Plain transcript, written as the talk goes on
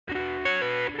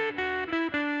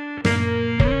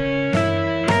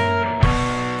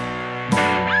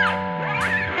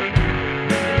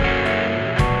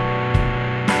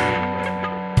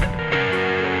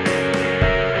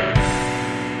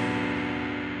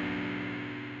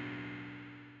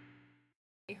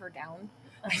her down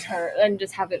and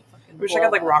just have it fucking. Wish I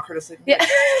could like rock her to sleep. Yeah.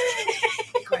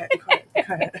 Go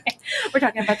ahead. We're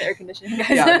talking about the air conditioning, guys.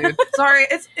 Yeah, dude. Sorry,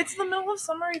 it's the middle of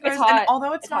summer, you guys. It's hot. And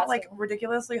although it's not hot like still.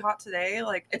 ridiculously hot today,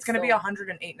 like it's gonna be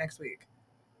 108 next week.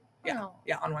 Yeah,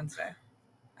 yeah, on Wednesday.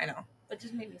 I know. That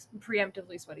just made me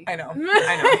preemptively sweaty. I know.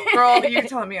 Girl, you're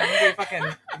telling me I'm gonna be fucking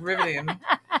riveting.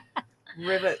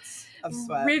 Rivets of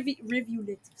sweat.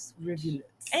 Rivulets of sweat. Rivulets.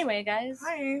 Anyway, guys.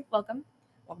 Hi. Welcome.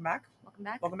 Welcome back. Welcome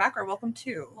back. Welcome back or welcome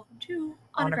to. Welcome to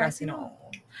On a Grassy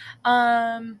Knoll.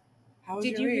 How was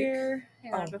did your you week? hear?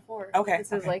 Hang on, before. Okay.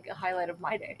 This is like a highlight of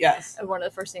my day. Yes. And one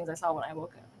of the first things I saw when I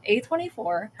woke up.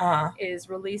 A24 is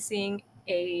releasing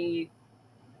a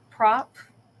prop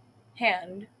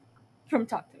hand from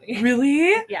Talk to Me.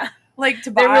 Really? Yeah. Like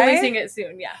to buy? They're releasing it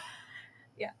soon, yeah.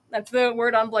 Yeah, that's the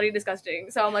word on Bloody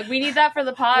Disgusting. So I'm like, we need that for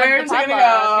the pod. Where's the pod she gonna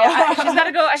go? Yeah, she's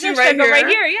gotta go. I think she's right gonna go right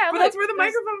here? here. Yeah, But look, that's where the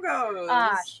microphone goes.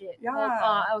 Ah, shit. Yeah.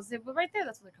 Well, I was but right there.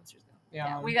 That's where the coasters go.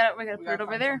 Yeah. We gotta put it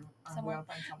over there somewhere.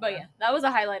 But yeah, that was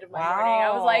a highlight of my morning. I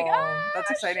was like,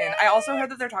 that's exciting. Shit. I also heard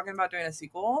that they're talking about doing a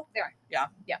sequel. They are. Yeah.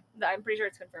 Yeah. I'm pretty sure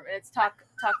it's confirmed. And it's Talk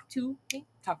to Me.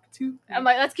 Talk to. I'm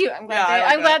like, that's cute. I'm glad. Yeah,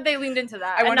 I'm glad they leaned into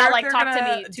that. I and wonder not if like they're Talk to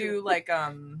gonna Me do too. like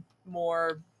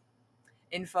more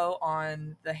info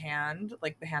on the hand,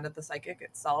 like the hand of the psychic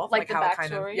itself, like the how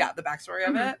backstory. it kind of the backstory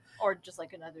of it, or just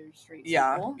like another straight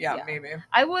yeah, sequel. yeah, maybe.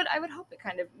 I would hope it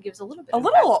kind of gives a little bit, a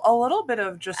little bit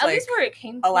of just at like least where it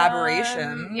came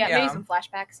elaboration. from. Yeah, maybe some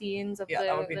flashback scenes of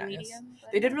that would be the nice. medium.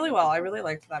 They did really well. I really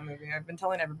liked that movie. I've been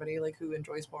telling everybody like who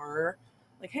enjoys horror,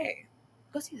 like, hey,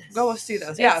 go see this. Go see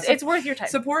this. It's worth your time.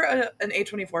 Support an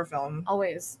A24 film.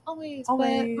 Always. But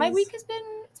my week has been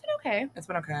okay. It's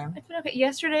been okay.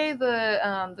 Yesterday,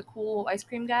 the cool ice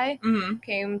cream guy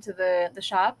came to the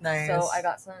shop. Nice. So I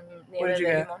got some. What did you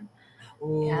get?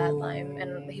 He had lime,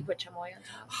 and he put chamoy on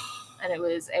top, and it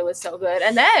was so good.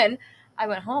 And then I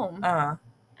went home,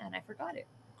 and I forgot it.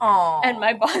 Aww. And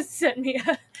my boss sent me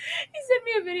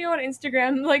a video on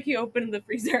Instagram. Like he opened the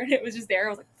freezer and it was just there. I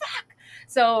was like, fuck.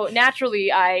 So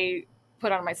naturally, I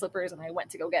put on my slippers and I went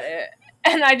to go get it.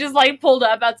 And I just like pulled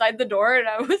up outside the door and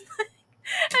I was like,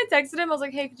 I texted him. I was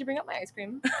like, hey, could you bring up my ice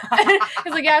cream?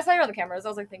 He's like, yeah, I saw you on the cameras. I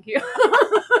was like, thank you.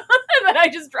 And then I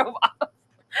just drove off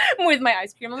with my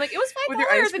ice cream. I'm like, it was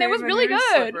 $5 and it was really good.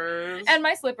 Slippers. And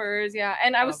my slippers, yeah.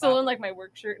 And I was still in like my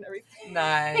work shirt and everything.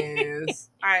 Nice.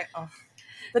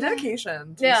 The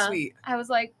dedication to sweet. I was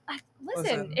like,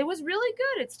 listen, it was really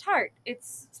good. It's tart.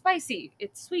 It's spicy.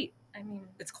 It's sweet. I mean,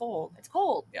 it's cold.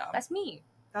 Yeah. That's me.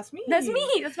 That's me.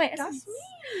 That's my essence.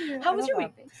 That's me. How was your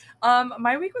week?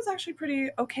 My week was actually pretty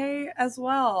okay as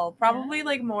well. Probably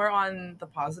like more on the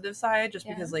positive side, just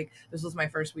because like this was my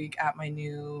first week at my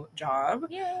new job,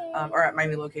 or at my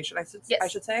new location, I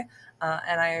should say,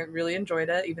 and I really enjoyed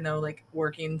it. Even though like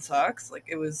working sucks, like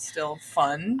it was still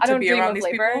fun to be around these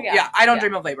people. Yeah, I don't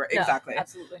dream of labor. No, exactly.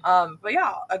 Absolutely. But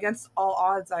yeah, against all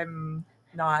odds, I'm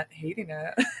not hating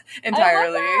it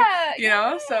entirely, you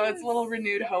know, so it's a little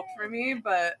renewed hope for me.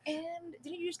 But didn't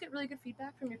you just get really good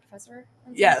feedback from your professor?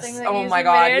 Yes. Oh my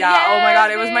god, yeah. Yes, oh my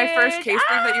god, it was my first case brief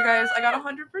that you guys I got 100%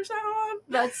 on.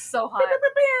 That's so hot.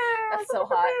 That's so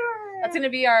hot. That's gonna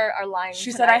be our line.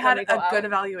 She said I had a good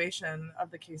evaluation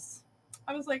of the case.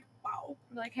 I was like, wow.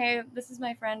 I'm like, hey, this is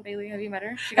my friend Bailey. Have you met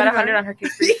her? She got 100 on her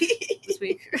case brief this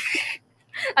week.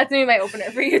 That's gonna be my opener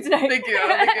for you tonight. Thank you.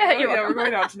 Yeah, we're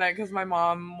going out tonight because my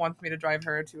mom wants me to drive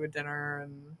her to a dinner,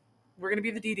 and we're gonna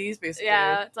be the DDs basically.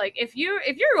 Yeah, it's like if you're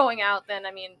going out, then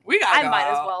I mean, I might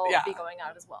as well be going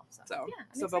out as well.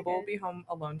 So Bobo will be home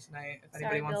alone tonight if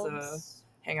anybody wants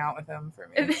to hang out with him for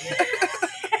me.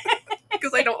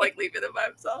 Because I don't like leaving him by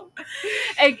himself.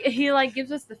 He like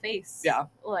gives us the face. Yeah.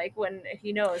 Like when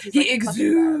he knows. He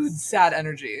exudes sad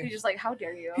energy. He's just like, how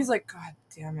dare you? He's like, God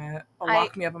damn it.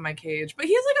 Lock me up in my cage. But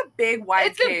he has like a big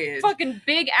wide cage. It's a fucking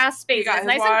big ass space. It's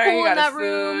nice water, and cool in that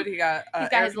room. He got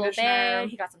his little bed.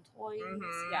 He got some toys.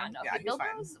 Mm-hmm. Yeah, no. He's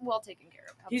Bilbo's well taken care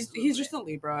of. He's just a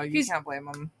Libra. You can't blame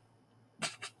him.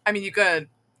 I mean, you could.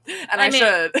 And I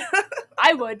should.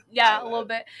 I would. Yeah, a little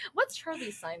bit. What's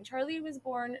Charlie's sign? Charlie was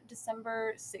born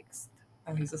December 6th.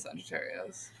 Oh, he's a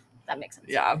Sagittarius. That makes sense.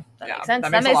 Yeah. That makes sense.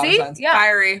 That makes a lot of sense. Yeah.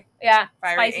 Fiery. Yeah.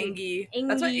 Fiery. Spicy. Angy.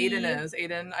 That's what Aiden is.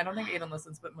 Aiden. I don't think Aiden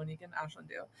listens, but Monique and Ashlyn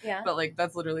do. Yeah. But like,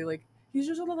 that's literally like, he's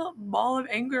just a little ball of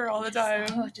anger all the time.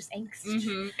 Just angst.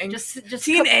 Mm-hmm. Just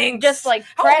teen angst. Just like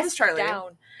how old is Charlie?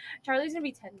 Down. Charlie's gonna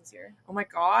be 10 this year. Oh my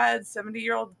god,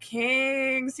 70-year-old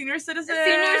king, senior citizen.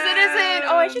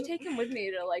 Oh, I should take him with me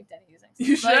to like Denny's next.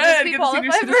 You should get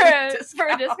for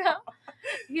a discount.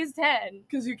 He's 10.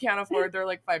 Because you can't afford their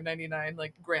like $5.99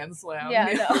 like Grand Slam.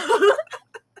 Yeah, no.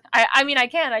 I mean, I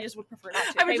can. I just would prefer not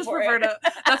to. I would just prefer to.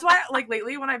 That's why, like,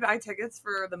 lately when I buy tickets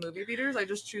for the movie theaters, I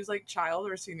just choose like child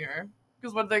or senior.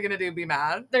 Because what are they gonna do? Be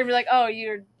mad? They're gonna be like, "Oh,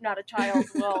 you're not a child."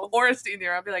 Well, or a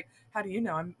senior. I'll be like, "How do you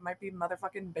know? I might be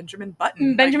motherfucking Benjamin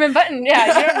Button." Benjamin Button.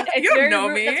 Yeah, you don't know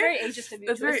me. That's very ageist of you.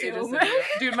 That's very ageist of you.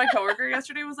 Dude, my coworker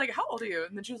yesterday was like, "How old are you?"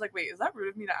 And then she was like, "Wait, is that rude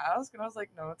of me to ask?" And I was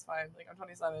like, "No, it's fine. Like, I'm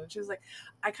 27." And she was like,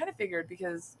 "I kind of figured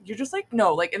because you're just like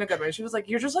like in a good way." She was like,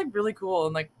 "You're just like really cool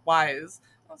and like wise."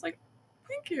 I was like,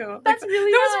 "Thank you." That's like,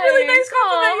 really that was a really nice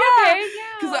compliment. Aww, yeah. Okay,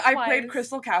 yeah. Because I played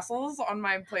Crystal Castles on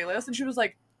my playlist, and she was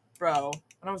like, "Bro,"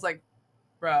 and I was like,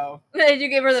 "Bro." Did you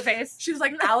give her the face? She was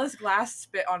like, Alice Glass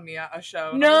spit on me at a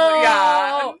show. No. Like,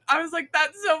 yeah. And I was like,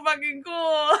 that's so fucking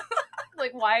cool.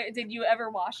 Like, why did you ever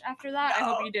wash after that? No. I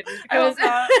hope you didn't. I hope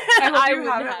not. I hope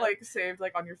you have have it like saved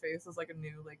like on your face as like a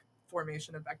new like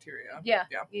formation of bacteria. Yeah.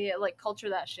 Like culture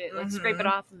that shit. Like scrape it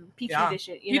off and petri dish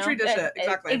it. Petri dish it.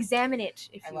 Exactly. Examine it,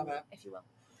 if you will.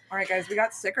 All right, guys, we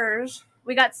got stickers.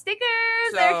 We got stickers.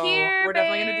 So they're here. We're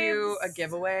definitely gonna do a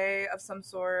giveaway of some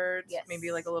sort. Yes.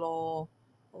 Maybe like a little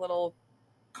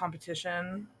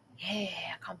competition.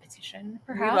 Yeah, competition.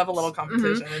 Perhaps. We love a little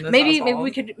competition. In this maybe household.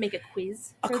 we could make a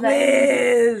quiz. A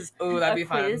quiz. Oh, that'd be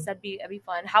fun. That'd be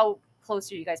fun. How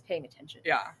close are you guys paying attention?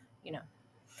 Yeah. You know.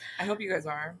 I hope you guys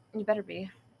are. You better be.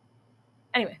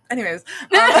 Anyways.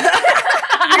 You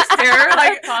stare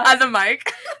like at the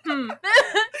mic.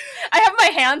 I have my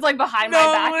hands like behind my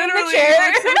back in the chair.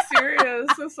 Like, so serious,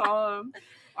 so solemn.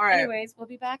 All right. Anyways, we'll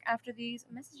be back after these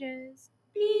messages.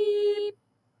 Beep.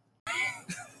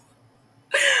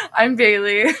 I'm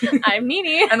Bailey. I'm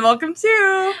Nini. And welcome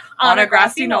to On a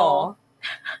Grassy Knoll.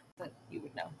 But you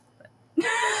would know. But.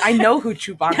 I know who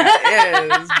Chewbacca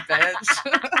is, bitch.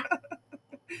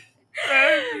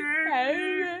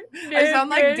 I sound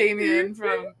like Damien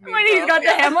from when he's got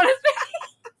the ham on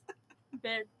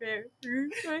his face.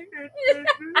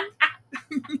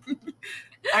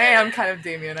 I am kind of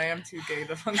Damien. I am too gay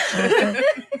to function.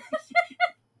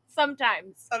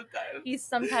 Sometimes. He's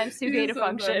sometimes too gay to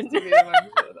function. Oh my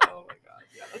god.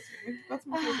 Yeah, that's me. That's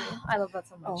my favorite. I love that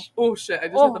so much. Oh shit, I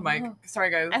just hit the mic. Sorry,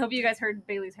 guys. I hope you guys heard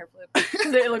Bailey's hair flip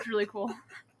because it looked really cool.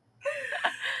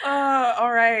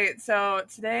 All right. So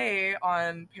today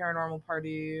on Paranormal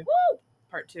Party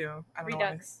Part 2. I don't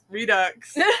know.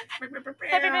 Redux. We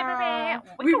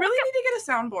really need to get a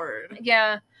soundboard.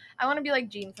 Yeah. I want to be like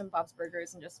Gene from Bob's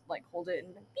Burgers and just like hold it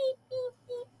and beep, beep,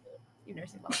 beep. You've never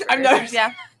seen Bob's Burgers? I've never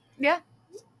seen Yeah.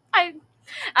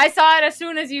 I saw it as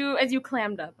soon as you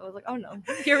clammed up. I was like, oh no.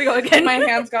 Here we go again. My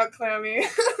hands got clammy. I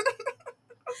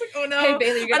was like, oh no. Hey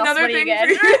Bailey, you're getting another all sweaty thing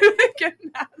again. for you to get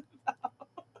mad about.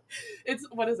 It's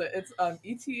what is it? It's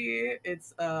E.T.,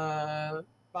 it's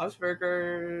Bob's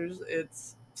Burgers,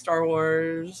 it's Star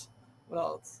Wars. What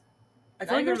else? I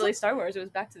feel like it was really Star Wars. It was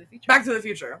Back to the Future. Back to the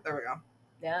Future. There we go.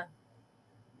 Yeah.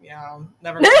 Yeah,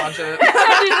 never gonna watch it.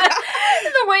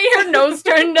 The way your nose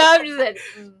turned up, just said.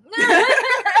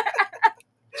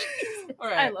 All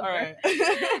right, I love her.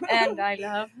 And I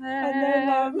love her. And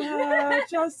I love her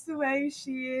just the way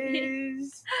she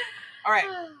is. All right.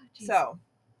 So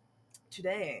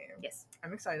today, yes,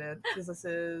 I'm excited because this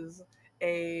is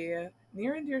a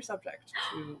near and dear subject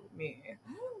to me.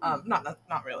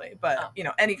 Not really, but you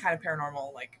know, any kind of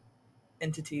paranormal like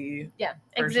entity,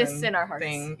 exists in our hearts.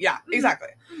 Thing. Yeah, exactly.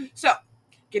 So,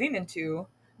 getting into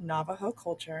Navajo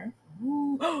culture.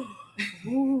 Ooh.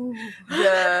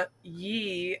 The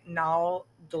Yi Nal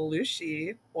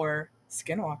Delushi or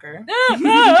Skinwalker.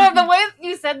 The way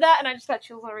you said that, and I just got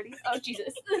chills already. Oh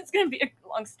Jesus, it's gonna be a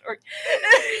long story.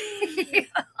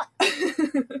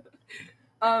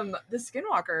 The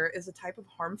Skinwalker is a type of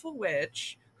harmful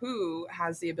witch who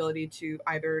has the ability to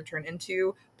either turn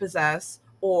into, possess,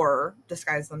 or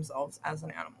disguise themselves as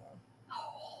an animal.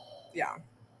 Yeah.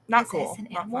 Not cool.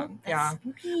 Not fun. That's yeah.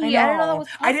 Spooky. I didn't know that was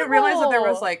possible. I didn't realize that there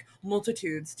was like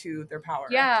multitudes to their power.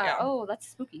 Yeah. Oh, that's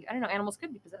spooky. I didn't know animals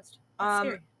could be possessed. That's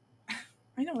scary.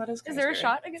 I know that is. Is there a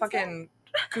shot against fucking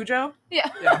Cujo? Yeah.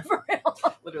 For real.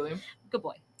 Literally. Good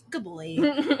boy.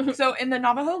 So in the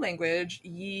Navajo language,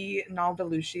 Yi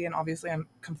Naldalushi, and obviously I'm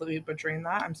completely butchering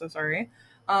that. I'm so sorry.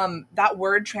 That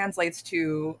word translates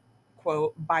to,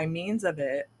 quote, by means of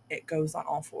it, it goes on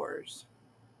all fours.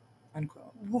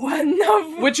 Unquote.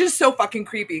 Which is so fucking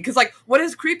creepy. Because, like, what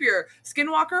is creepier?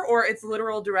 Skinwalker or its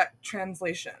literal direct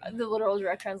translation? The literal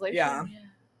direct translation? Yeah.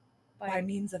 By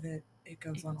means of it, it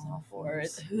goes on all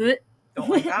fours. Don't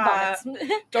like that.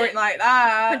 Don't like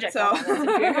that.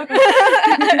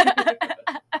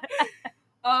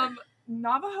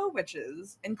 Navajo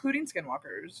witches, including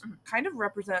skinwalkers, kind of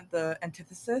represent the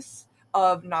antithesis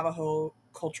of Navajo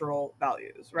cultural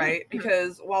values, right?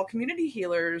 Because while community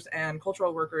healers and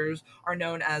cultural workers are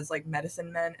known as like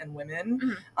medicine men and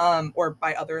women, or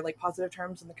by other like positive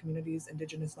terms in the community's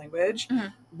indigenous language,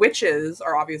 witches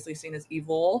are obviously seen as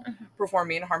evil,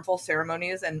 performing harmful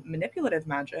ceremonies and manipulative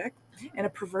magic, and a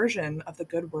perversion of the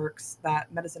good works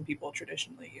that medicine people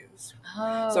traditionally use.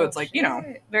 So it's like, you know,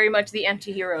 very much the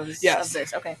anti-heroes of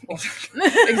this. Okay, cool.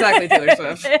 Exactly, Taylor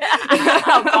Swift.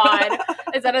 Oh God,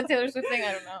 is that a Taylor Swift thing?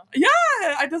 I don't know.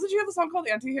 Yeah, doesn't she have a song called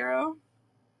Anti-Hero?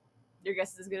 Your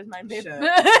guess is as good as mine, babe.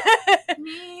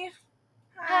 Me.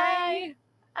 Hi.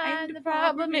 I'm the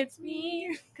problem, it's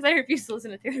me. Because I refuse to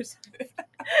listen to Taylor Swift.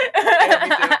 Yeah,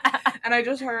 me too. And I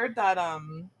just heard that,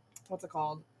 what's it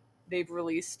called? They've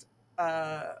released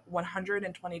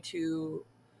 122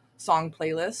 song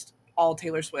playlist, all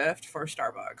Taylor Swift for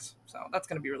Starbucks. So that's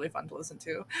going to be really fun to listen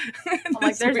to. I'm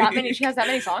like, there's that many. She has that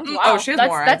many songs? Wow. Oh, she has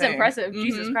more. That's impressive.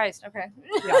 Jesus Christ. Okay.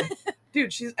 Yeah.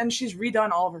 Dude, she's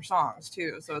redone all of her songs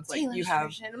too. So it's like, Taylor's you have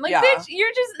version. I'm like, bitch, you're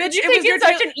taking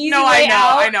such an easy way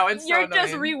out. I know. It's you're so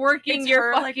just reworking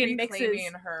your fucking mixes.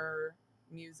 Her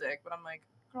music, but I'm like,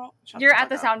 girl, you're at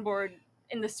the soundboard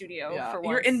in the studio for once.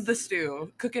 You're in the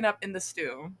stew, cooking up in the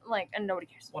stew. Like, and nobody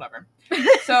cares. Whatever.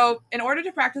 So, in order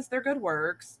to practice their good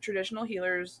works, traditional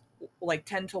healers like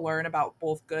tend to learn about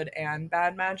both good and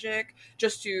bad magic,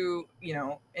 just to, you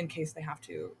know, in case they have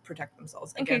to protect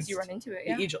themselves in case you run into it.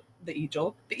 The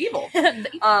evil.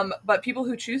 But people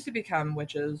who choose to become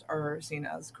witches are seen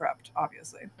as corrupt,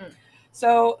 obviously.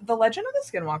 So, the legend of the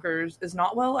Skinwalkers is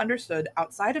not well understood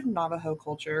outside of Navajo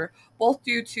culture, both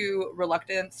due to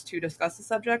reluctance to discuss the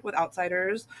subject with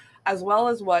outsiders, as well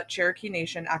as what Cherokee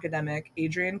Nation academic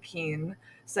Adrian Keene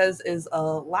says is a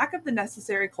lack of the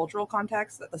necessary cultural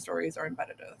context that the stories are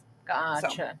embedded with.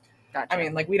 Gotcha. So, I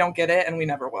mean, like, we don't get it and we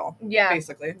never will. Yeah.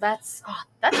 Basically. That's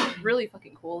really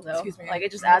fucking cool, though. Excuse me. Like,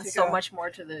 it just adds so much more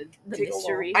to the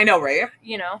mystery. I know, right?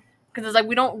 You know? Because it's like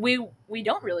we don't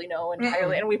really know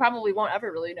entirely, and we probably won't ever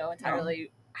really know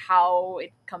entirely how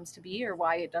it comes to be or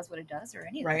why it does what it does or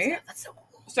any of that stuff. That's so cool.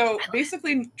 So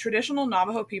basically, traditional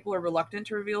Navajo people are reluctant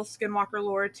to reveal Skinwalker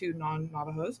lore to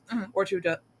non-Navajos or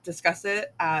to discuss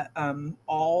it at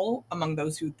all among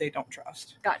those who they don't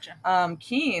trust. Gotcha.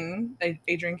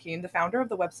 Adrian Keene, the founder of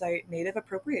the website Native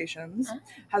Appropriations,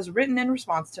 has written in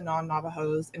response to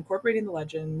non-Navajos incorporating the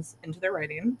legends into their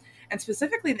writing, and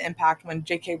specifically the impact when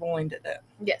J.K. Rowling did it.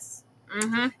 Yes.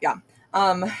 Yeah.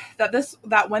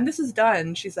 That when this is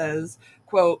done, she says,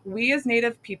 quote, "We as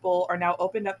Native people are now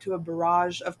opened up to a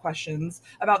barrage of questions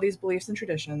about these beliefs and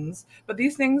traditions, but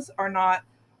these are not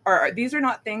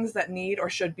things that need or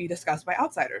should be discussed by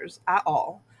outsiders at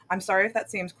all. I'm sorry if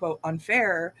that seems, quote,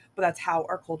 unfair, but that's how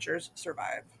our cultures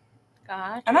survive."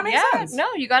 Gotcha. And that makes sense.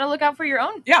 No, you got to look out for your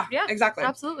own. Yeah, exactly.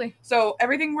 Absolutely. So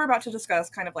everything we're about to discuss,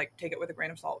 kind of like take it with a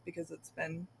grain of salt because it's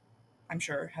been, I'm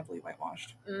sure, heavily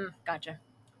whitewashed. Gotcha.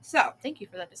 So thank you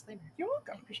for that disclaimer. You're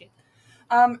welcome. I appreciate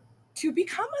that. To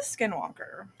become a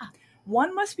Skinwalker,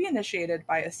 one must be initiated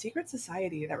by a secret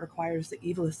society that requires the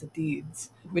evilest of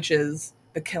deeds, which is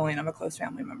the killing of a close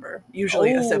family member,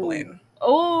 usually a sibling.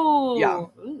 Oh. Yeah.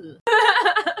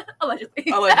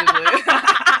 Allegedly.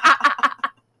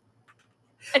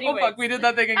 Anyways. Oh fuck, we did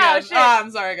that thing again. I'm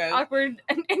sorry, guys. Awkward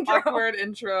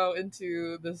intro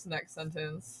into this next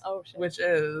sentence. Oh shit. Which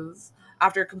is,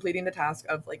 after completing the task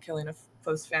of like killing a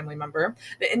close family member,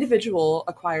 the individual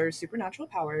acquires supernatural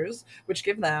powers, which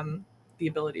give them the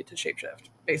ability to shapeshift,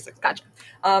 basically. Gotcha.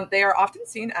 They are often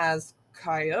seen as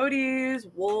coyotes,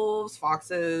 wolves,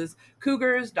 foxes,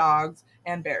 cougars, dogs,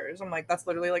 and bears. I'm like, that's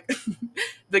literally like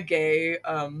the gay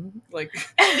like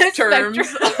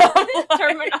terms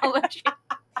terminology.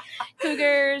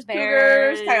 Cougars,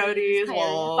 bears, coyotes,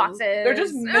 wolves, foxes. They're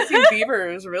just missing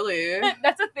beavers, really.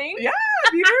 That's a thing? Yeah,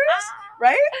 beavers,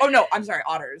 right? Oh no, I'm sorry,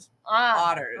 otters.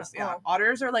 Otters, yeah. Oh.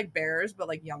 Otters are like bears, but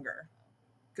like younger.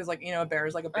 Because like, you know, a bear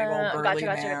is like a big old burly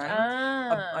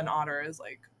man. An otter is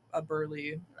like a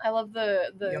burly. I love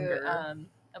the younger.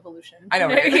 Evolution. I know.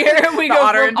 Right? Here we go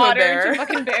otter from otter to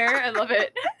fucking bear. I love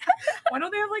it. Why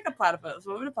don't they have like a platypus?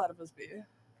 What would a platypus be?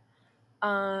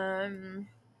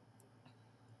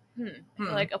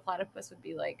 Like a platypus would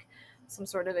be like some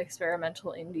sort of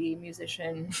experimental indie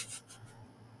musician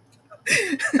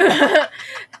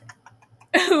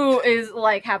who is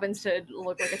like happens to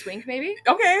look like a twink, maybe.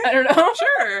 Okay, I don't know.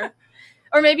 Sure.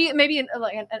 Or maybe an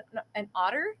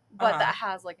otter, but that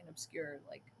has like an obscure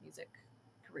like music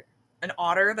career. An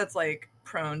otter that's like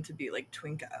prone to be like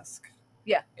twink-esque.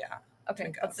 Yeah. Yeah. Okay,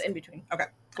 twink-esque. that's the in between. Okay,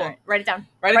 cool. Right, write it down.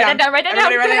 Write it down. Write it down.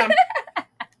 Everybody write it down.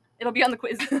 It'll be on the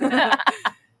quiz.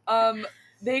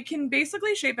 They can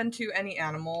basically shape into any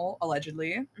animal,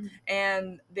 allegedly,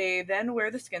 and they then wear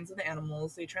the skins of the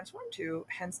animals they transform to,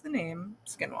 hence the name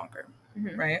Skinwalker,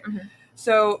 right?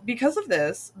 So because of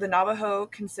this, the Navajo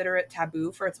consider it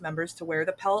taboo for its members to wear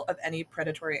the pelt of any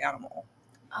predatory animal.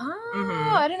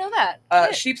 Oh, I didn't know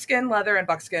that. Sheepskin, leather, and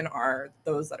buckskin are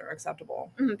those that are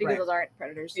acceptable. Because those aren't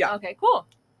predators. Yeah. Okay, cool.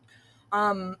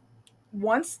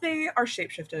 Once they are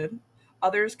shapeshifted,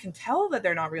 others can tell that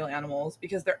they're not real animals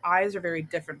because their eyes are very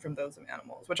different from those of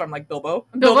animals, which I'm like, Bilbo?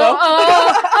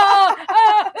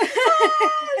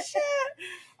 Shit.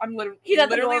 I'm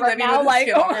literally right now, like,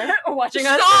 watching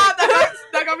us. Stop!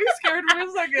 That got me scared for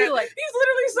a second. He's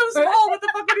literally so small. What the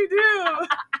fuck would he do?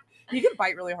 He can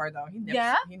bite really hard, though. He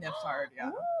nips hard, yeah.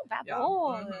 Ooh, bad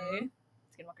boy.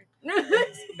 Skinwalker.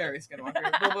 Very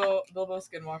Skinwalker. Bilbo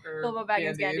Skinwalker. Bilbo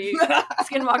Baggins Gandhi.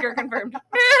 Skinwalker confirmed.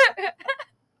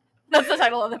 That's the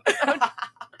title of the episode.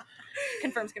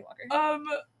 Confirmed Skinwalker.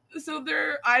 So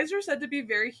their eyes are said to be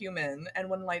very human, and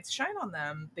when lights shine on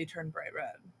them, they turn bright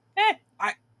red.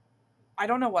 I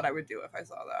don't know what I would do if I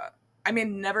saw that. I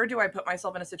mean, never do I put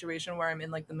myself in a situation where I'm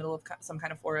in like the middle of some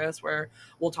kind of forest where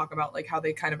we'll talk about like how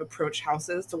they kind of approach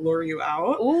houses to lure you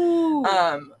out. Ooh.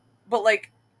 But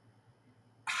like,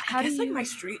 I guess like my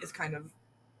street is kind of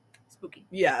spooky.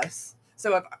 Yes.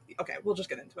 So we'll just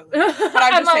get into it later. But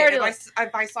I'm just saying,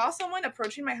 if I saw someone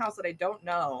approaching my house that I don't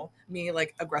know, me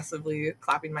like aggressively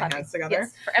clapping my hands together.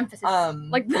 Yes, for emphasis.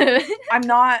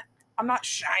 I'm not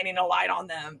shining a light on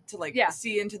them to like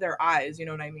see into their eyes, you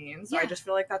know what I mean? So I just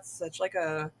feel like that's such like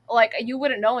a you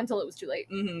wouldn't know until it was too late.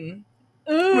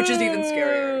 Which is even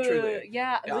scarier, truly.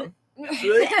 Yeah.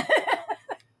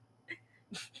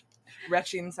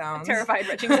 Retching sounds. Terrified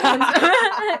retching sounds.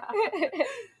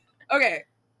 Okay.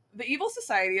 The evil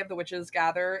society of the witches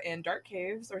gather in dark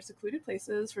caves or secluded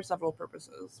places for several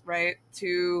purposes, right?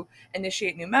 To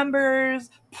initiate new members,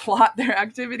 plot their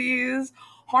activities,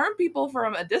 harm people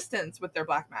from a distance with their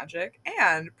black magic,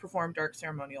 and perform dark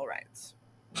ceremonial rites.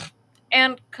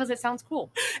 And because it sounds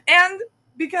cool. And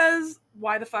because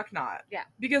why the fuck not? Yeah.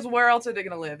 Because where else are they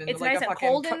going to live? It's like nice a and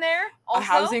cold in there. Also. A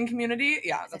housing community?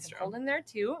 Yeah, that's true. Cold in there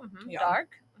too. Yeah. Dark.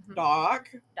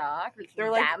 Dark.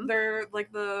 They're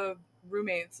like the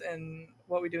roommates in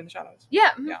What We Do in the Shadows.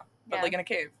 Yeah. Yeah. But like in a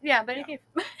cave. Yeah, but in a cave.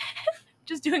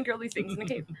 Just doing girly things in a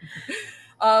cave.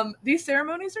 These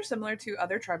ceremonies are similar to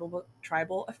other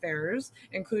tribal affairs,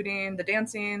 including the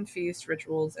dancing, feast,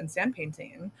 rituals, and sand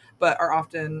painting, but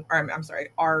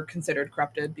are considered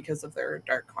corrupted because of their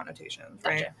dark connotations,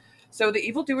 right? Gotcha. So the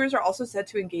evildoers are also said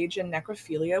to engage in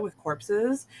necrophilia with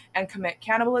corpses and commit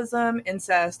cannibalism,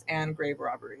 incest, and grave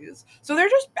robberies. So they're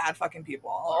just bad fucking people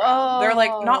all around. They're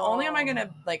like, not only am I gonna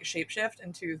like shapeshift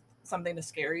into something to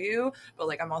scare you, but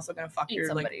like I'm also gonna fuck eat your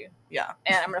somebody. Like, yeah,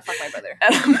 and I'm gonna fuck my brother.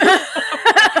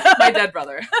 My dead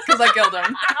brother, because I killed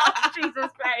him. Oh,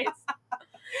 Jesus Christ.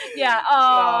 Yeah.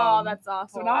 Oh, that's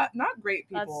awful. So not great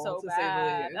people. That's so to bad. say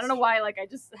the least. I don't know why. Like I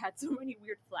just had so many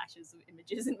weird flashes of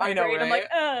images in my brain. Right? I'm like,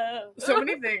 So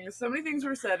many things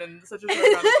were said in such a short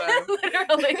amount of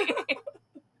time.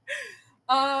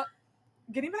 Literally.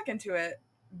 Getting back into it,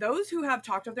 those who have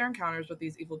talked of their encounters with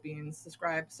these evil beings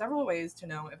describe several ways to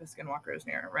know if a skinwalker is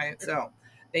near, right? So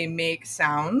they make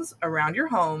sounds around your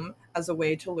home as a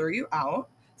way to lure you out,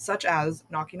 such as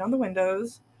knocking on the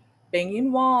windows,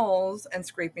 banging walls, and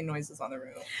scraping noises on the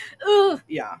roof. Ooh,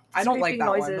 yeah, I don't like that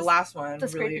one. The last one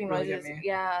really get me.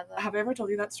 Yeah. Have I ever told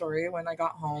you that story when I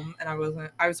got home and I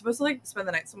was supposed to like spend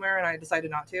the night somewhere and I decided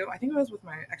not to? I think it was with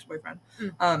my ex-boyfriend.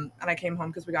 And I came home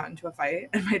because we got into a fight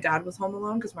and my dad was home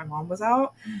alone because my mom was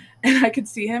out, and I could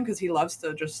see him because he loves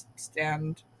to just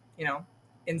stand,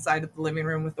 inside of the living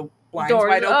room with the blinds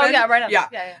wide open. Oh, yeah, right on. Yeah.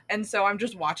 And so I'm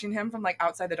just watching him from like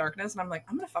outside the darkness and I'm like,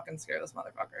 I'm gonna fucking scare this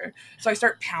motherfucker. So I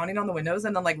start pounding on the windows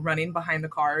and then like running behind the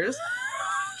cars.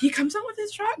 He comes out with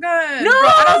his shotgun. No! Bro.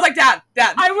 And I was like, Dad.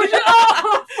 I was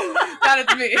Dad,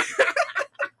 it's me.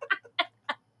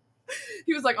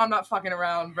 He was like, I'm not fucking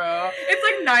around, bro. It's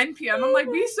like 9 p.m. I'm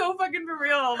like, be so fucking for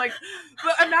real. Like,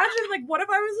 but imagine, like, what if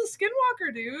I was a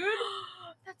skinwalker, dude?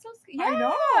 That's so scary.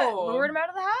 Yeah. I know. Lured him out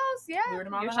of the house. Yeah. Lured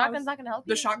him out Your of the house. shotgun's not going to help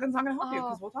you. The shotgun's not going to help you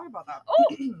because we'll talk about that.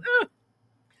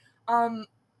 Oh.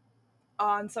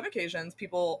 On some occasions,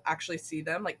 people actually see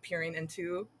them like peering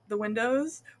into the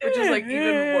windows, which is like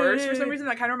even worse for some reason.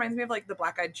 That kind of reminds me of like the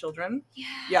black-eyed children.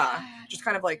 Yeah. Just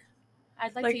kind of like.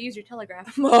 I'd like to use your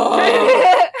telegraph. Oh,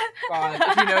 God.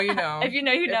 If you know, you know. If you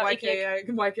know, you know. If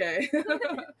YK.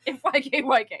 If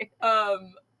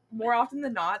YK. More often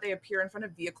than not, they appear in front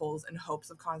of vehicles in hopes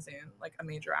of causing like a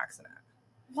major accident.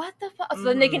 What the fuck? So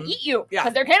then they can eat you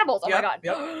because they're cannibals. Oh my God.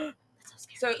 Yep.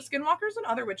 So skinwalkers and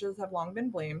other witches have long been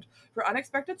blamed for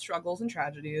unexpected struggles and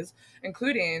tragedies,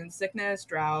 including sickness,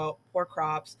 drought, poor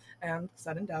crops, and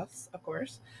sudden deaths, of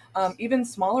course. Even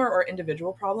smaller or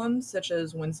individual problems, such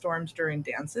as windstorms during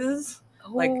dances,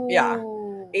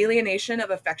 alienation of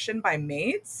affection by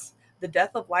mates, the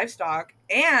death of livestock,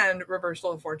 and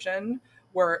reversal of fortune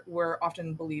were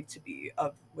often believed to be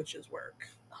of witches' work.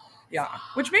 Yeah,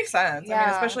 which makes sense. Yeah. I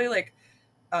mean, especially like,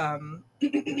 oh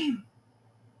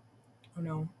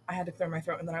no, I had to clear my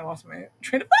throat and then I lost my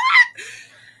train of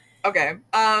thought. Okay.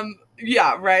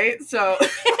 Yeah, right? So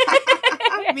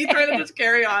me trying to just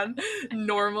carry on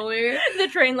normally. The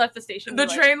train left the station.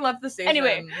 Left the station.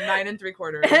 Anyway. 9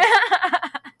 3/4.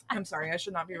 I'm sorry, I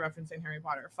should not be referencing Harry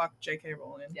Potter. Fuck J.K.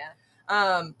 Rowling. Yeah.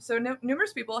 So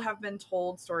numerous people have been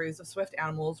told stories of swift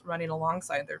animals running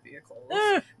alongside their vehicles,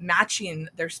 matching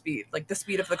their speed, like the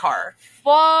speed of the car.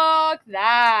 Fuck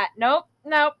that. Nope.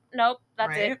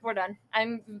 That's it. We're done.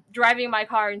 I'm driving my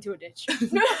car into a ditch.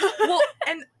 Well,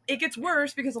 and it gets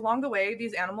worse because along the way,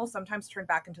 these animals sometimes turn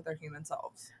back into their human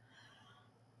selves.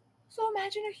 So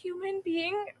imagine a human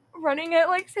being running at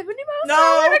like 70 miles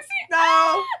no, an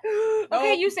hour. No.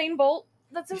 Okay, Usain Bolt.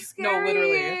 That's so scary. No,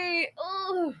 literally.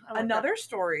 Ugh, Another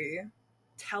story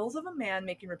tells of a man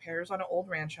making repairs on an old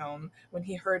ranch home when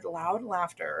he heard loud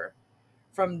laughter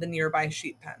from the nearby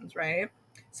sheep pens, right?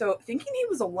 So thinking he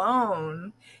was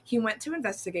alone, he went to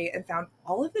investigate and found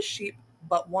all of the sheep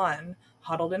but one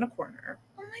huddled in a corner.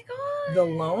 Oh my god. The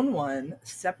lone one,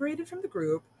 separated from the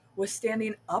group, was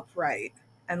standing upright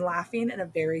and laughing in a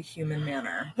very human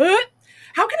manner.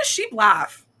 How can a sheep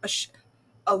laugh?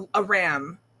 A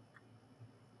ram.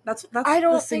 That's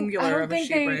the singular of a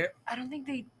sheep, right? I don't think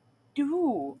they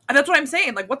do. And that's what I'm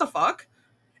saying. Like, what the fuck?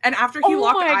 And after he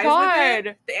locked eyes with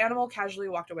it, the animal casually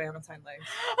walked away on its hind legs.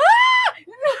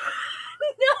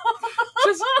 No.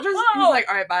 Just he's like,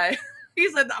 all right, bye. He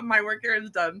said, my work here is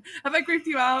done. Have I creeped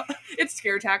you out? It's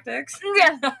scare tactics.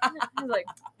 Yeah. He's like,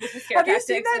 this is scare have tactics.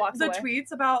 You seen that, the away.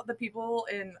 tweets about the people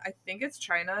in, I think it's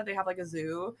China, they have like a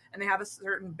zoo, and they have a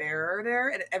certain bear there,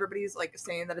 and everybody's like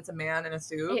saying that it's a man in a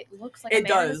suit. It looks like a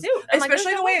man in a suit.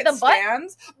 Especially the way it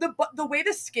stands. The way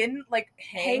the skin like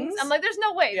hangs. I'm like, there's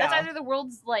no way. Yeah. That's either the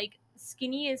world's like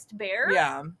skinniest bear.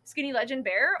 Yeah. Skinny legend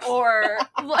bear, or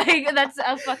like that's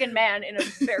a fucking man in a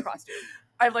bear costume.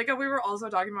 I like how we were also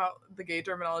talking about the gay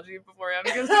terminology beforehand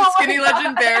because the skinny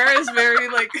legend bear is very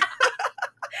like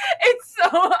it's so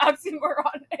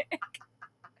oxymoronic.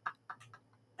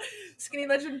 Skinny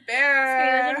legend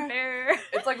bear. Skinny legend bear.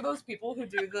 It's like those people who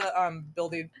do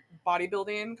the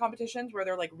bodybuilding competitions where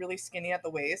they're like really skinny at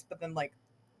the waist, but then like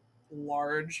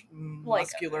large,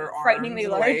 muscular arms, frighteningly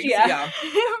large. Legs. Yeah.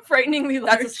 Frighteningly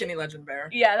large. That's a skinny legend bear.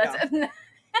 Yeah, that's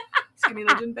skinny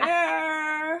legend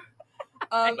bear.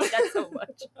 I hate that so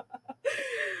much.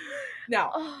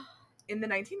 Now, in the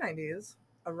 1990s,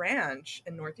 a ranch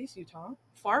in northeast Utah,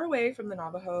 far away from the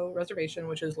Navajo reservation,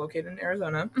 which is located in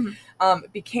Arizona,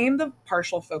 became the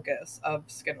partial focus of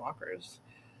skinwalkers.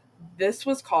 This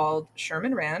was called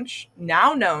Sherman Ranch,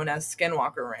 now known as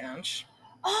Skinwalker Ranch.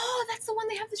 Oh, that's the one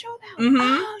they have the show about. Mm-hmm.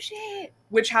 Oh, shit.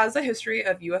 Which has a history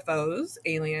of UFOs,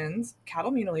 aliens,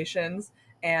 cattle mutilations,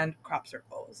 and crop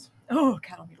circles. Oh,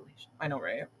 cattle mutilation. I know,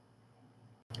 right?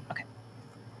 Okay.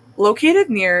 Located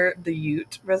near the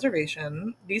Ute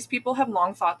Reservation, these people have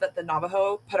long thought that the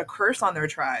Navajo put a curse on their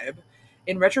tribe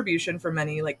in retribution for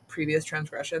many like previous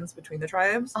transgressions between the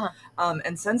tribes.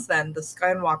 And since then, the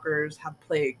Skinwalkers have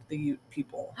plagued the Ute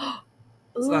people.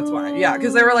 So that's why. Yeah,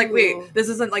 because they were like, wait, this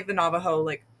isn't like the Navajo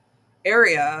like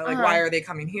area. Like, why are they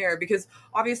coming here? Because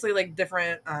obviously, like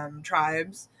different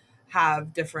tribes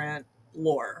have different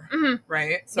lore,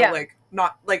 right? So like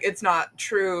not like it's not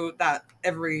true that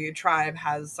every tribe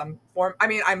has some form. I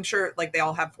mean, I'm sure like they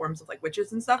all have forms of like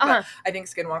witches and stuff, but I think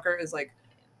Skinwalker is like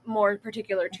more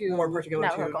particular to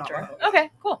Navajo culture. Navajo. Okay,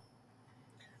 cool.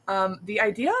 The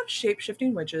idea of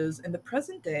shape-shifting witches in the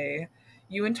present day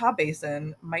Uintah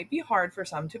Basin might be hard for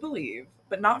some to believe,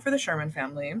 but not for the Sherman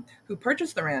family, who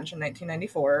purchased the ranch in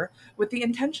 1994 with the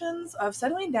intentions of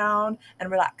settling down and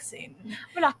relaxing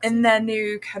in their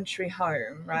new country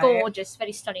home, right? Gorgeous,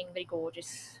 very stunning, very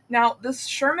gorgeous. Now, the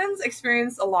Shermans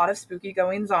experienced a lot of spooky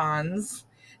goings-ons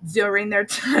during their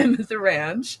time at the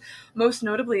ranch, most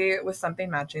notably with something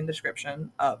matching the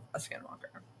description of a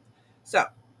skinwalker. So,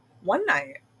 one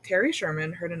night, Terry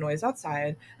Sherman heard a noise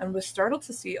outside and was startled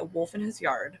to see a wolf in his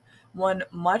yard, one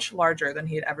much larger than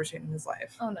he had ever seen in his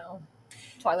life. Oh no.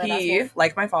 Twilight he,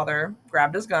 like my father,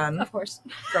 grabbed his gun of course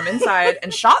from inside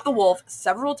and shot the wolf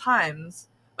several times,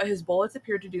 but his bullets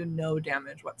appeared to do no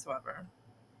damage whatsoever.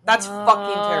 That's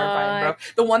fucking terrifying, bro.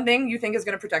 The one thing you think is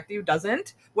going to protect you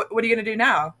doesn't. What are you going to do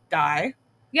now? Die?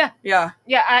 Yeah. Yeah.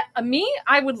 Yeah,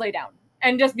 I would lay down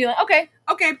and just be like, okay,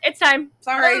 it's time.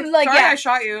 Sorry. Like, sorry I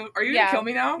shot you. Are you going to kill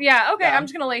me now? Yeah, okay, I'm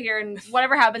just going to lay here and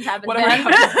whatever happens, whatever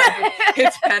happens.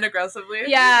 Hits pen aggressively.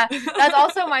 Yeah, that's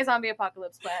also my zombie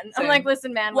apocalypse plan. Same. I'm like,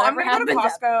 listen, man, well, whatever I'm going to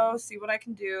happens. go to Costco, see what I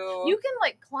can do. You can,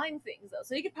 like, climb things, though,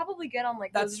 so you could probably get on,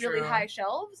 like, those really high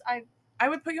shelves. I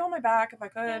would put you on my back if I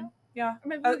could. Yeah. Or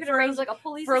maybe we could arrange, like, a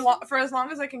police for as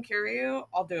long as I can carry you,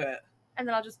 I'll do it. And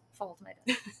then I'll just fall to my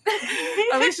death.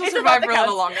 At least you'll survive for a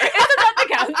little longer. It's about the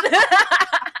counts.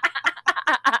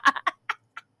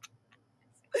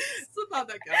 It's about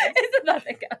that counts. It's about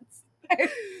that counts.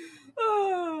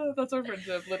 Oh, that's our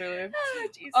friendship, literally. Oh,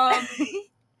 jeez.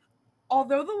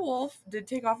 Although the wolf did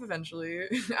take off eventually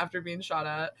after being shot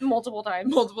at multiple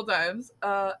times,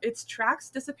 its tracks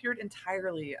disappeared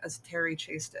entirely as Terry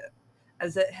chased it,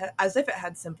 as if it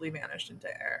had simply vanished into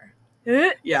air.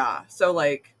 Yeah, so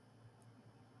like,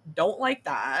 don't like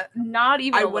that. Not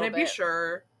even. I wouldn't be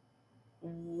sure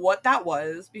what that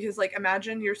was, because like,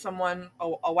 imagine you're someone,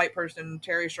 a white person,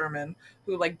 Terry Sherman,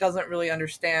 who like doesn't really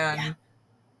understand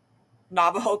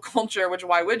Navajo culture, which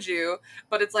why would you?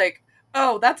 But it's like,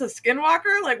 oh, that's a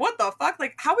skinwalker? Like, what the fuck?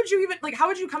 Like, how would you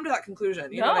come to that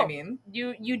conclusion? You know what I mean?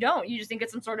 You don't. You just think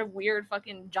it's some sort of weird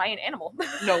fucking giant animal.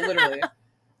 No, literally.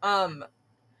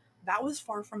 That was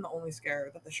far from the only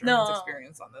scare that the Shermans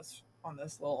experienced on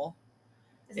this little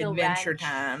adventure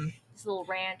time. This little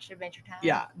ranch adventure time.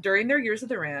 Yeah. During their years at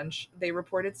the ranch, they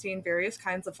reported seeing various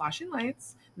kinds of flashing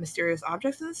lights, mysterious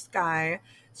objects in the sky,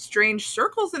 strange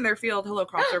circles in their field, hello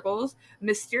crop circles,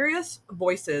 mysterious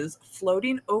voices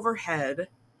floating overhead,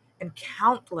 and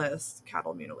countless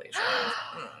cattle mutilations.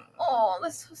 Oh,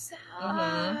 that's so sad.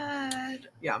 Mm-hmm.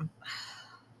 Yeah.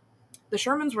 The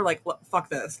Shermans were like, fuck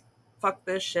this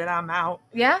shit, I'm out.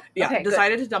 Yeah? Yeah. Okay,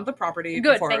 decided to dump the property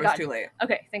before it was too late.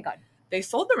 Okay, thank God. They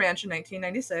sold the ranch in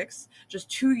 1996, just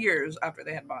 2 years after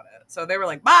they had bought it. So they were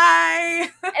like, bye!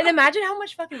 And imagine how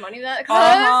much fucking money that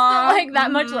cost. Like, that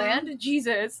much land.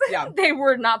 Jesus. Yeah. They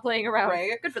were not playing around.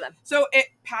 Right? Good for them. So it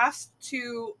passed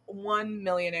to one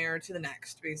millionaire to the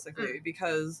next, basically,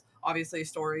 because obviously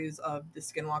stories of the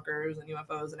skinwalkers and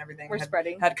UFOs and everything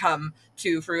had come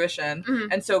to fruition.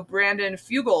 Mm-hmm. And so Brandon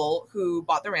Fugel, who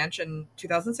bought the ranch in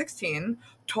 2016,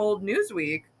 told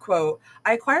Newsweek, quote,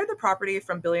 "I acquired the property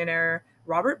from billionaire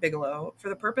Robert Bigelow for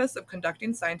the purpose of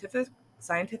conducting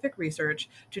scientific research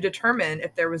to determine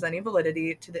if there was any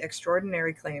validity to the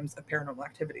extraordinary claims of paranormal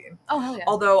activity. Oh, hell yeah.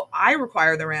 Although I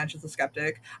require the ranch as a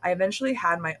skeptic, I eventually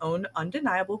had my own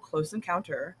undeniable close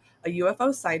encounter, a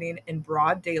UFO sighting in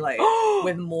broad daylight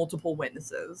with multiple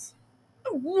witnesses."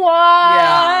 What?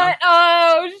 Yeah.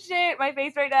 Oh, shit. My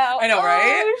face right now. I know,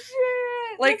 right? Oh,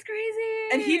 shit. Like, that's crazy.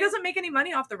 And he doesn't make any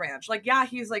money off the ranch. Like, yeah,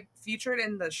 he's like featured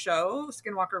in the show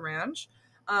Skinwalker Ranch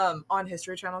on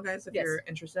History Channel, guys, if you're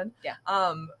interested. Yeah.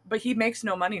 But he makes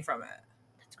no money from it.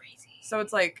 That's crazy. So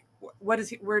it's like, where does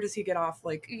he get off?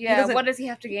 Like, yeah, what does he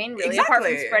have to gain, really? Exactly.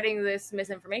 Apart from spreading this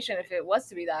misinformation, if it was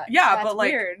to be that. Yeah, that's but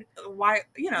like, weird. Why,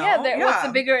 you know? Yeah,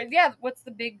 what's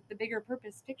the bigger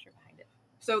purpose picture behind it?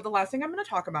 So the last thing I'm going to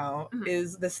talk about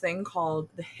is this thing called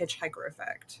the hitchhiker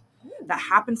effect that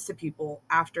happens to people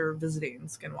after visiting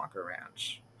Skinwalker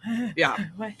Ranch. Yeah.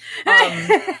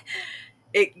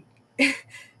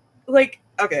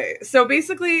 Okay, so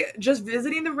basically just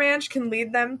visiting the ranch can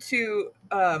lead them to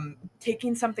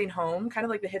taking something home, kind of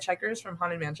like the hitchhikers from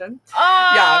Haunted Mansion.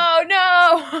 Oh,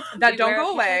 no! That don't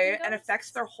go away and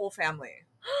affects their whole family.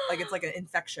 Like, it's like an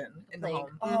infection in the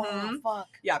home. Oh, fuck.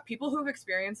 Yeah, people who have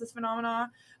experienced this phenomena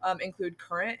include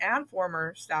current and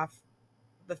former staff,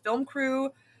 the film crew,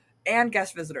 and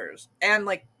guest visitors. And,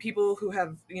 like, people who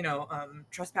have,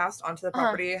 trespassed onto the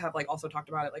property have, like, also talked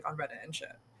about it, like, on Reddit and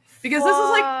shit. Because this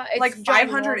is, like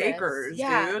 500 acres,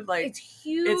 dude. Like, it's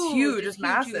huge. It's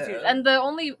massive. Huge. And the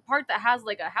only part that has,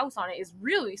 like, a house on it is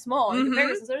really small in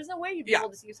comparison. So there's no way you'd be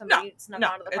able to see somebody snuck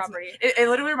onto the property. It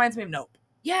literally reminds me of Nope.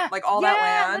 Yeah. Like, all that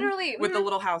land literally. with the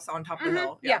little house on top of the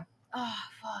hill. Yeah. Oh,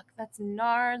 fuck. That's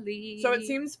gnarly. So it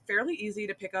seems fairly easy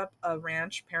to pick up a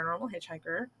ranch paranormal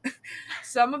hitchhiker.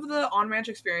 Some of the on-ranch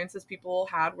experiences people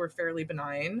had were fairly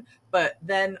benign, but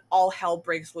then all hell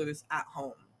breaks loose at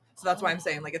home. So that's why I'm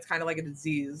saying, like, it's kind of like a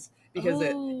disease, because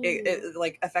it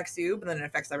like affects you, but then it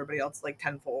affects everybody else like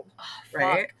tenfold,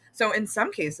 right? Fuck. So in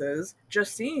some cases,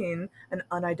 just seeing an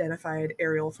unidentified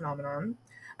aerial phenomenon,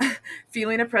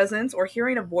 feeling a presence, or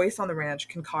hearing a voice on the ranch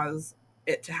can cause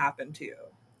it to happen to you.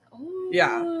 Ooh.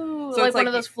 Yeah. So like one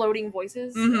of those floating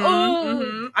voices?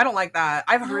 I don't like that.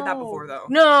 I've heard that before, though.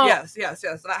 No. Yes.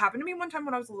 That happened to me one time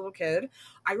when I was a little kid.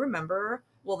 I remember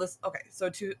So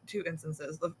two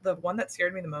instances. The one that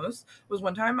scared me the most was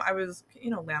one time I was,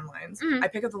 landlines. Mhm. I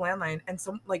pick up the landline and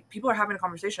some people are having a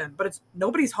conversation, but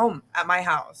nobody's home at my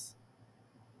house.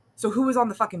 So who was on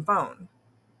the fucking phone?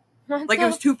 What It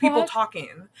was two people fuck?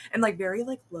 talking and very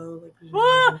low,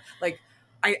 Ah!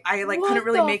 I What couldn't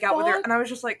really the make out what they're, fuck? and I was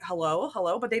just like,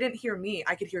 hello, but they didn't hear me.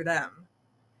 I could hear them.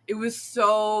 It was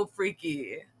so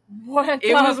freaky. What It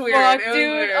the was weird. fuck, It was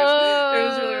dude? weird. It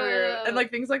was really weird. And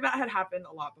things like that had happened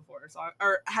a lot before.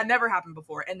 Or had never happened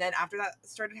before. And then after that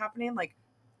started happening,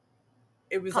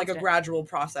 it was Constant. a gradual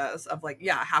process of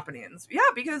happenings. Yeah,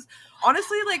 because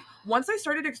honestly, once I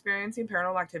started experiencing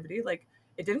paranormal activity,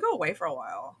 it didn't go away for a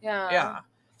while. Yeah.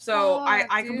 So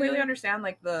I completely understand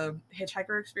the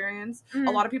hitchhiker experience. Mm.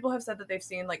 A lot of people have said that they've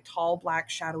seen tall black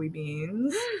shadowy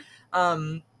beings.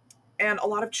 And a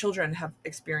lot of children have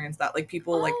experienced that.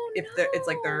 People if it's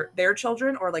their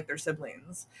children or their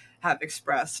siblings have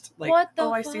expressed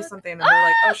I see something and they're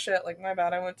like, oh shit, my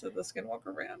bad, I went to the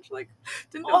Skinwalker Ranch,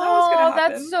 didn't know that was gonna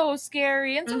happen. That's so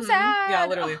scary and so sad. Yeah,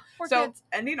 literally. So kids.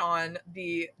 Ending on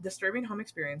the disturbing home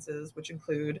experiences, which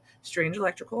include strange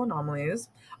electrical anomalies,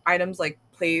 items like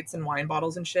plates and wine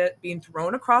bottles and shit being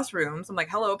thrown across rooms. I'm like,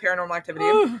 hello, paranormal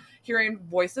activity. Hearing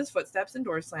voices, footsteps, and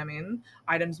doors slamming,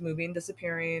 items moving,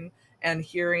 disappearing, and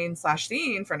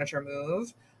hearing/seeing furniture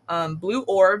move. Blue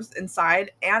orbs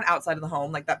inside and outside of the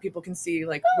home, that people can see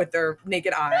with their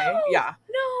naked eye. Yeah.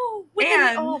 No.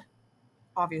 And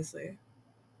obviously,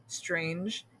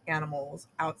 strange animals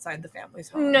outside the family's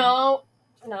home. No.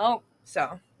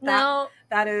 So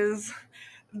that is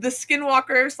the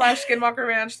Skinwalker /Skinwalker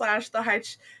Ranch / the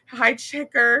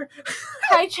Hitchhiker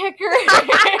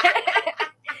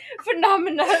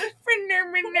phenomena.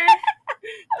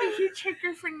 The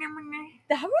hitchhiker phenomena.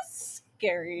 That was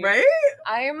scary, right?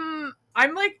 I'm I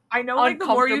know the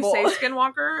more you say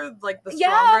Skinwalker, the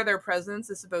stronger their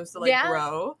presence is supposed to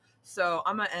grow. So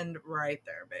I'm gonna end right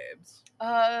there, babes.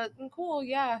 Cool,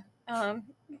 yeah. I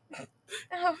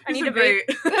need a vape.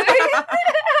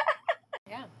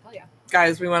 Yeah, hell yeah.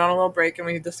 Guys, we went on a little break and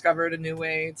we discovered a new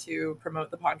way to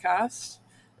promote the podcast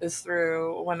is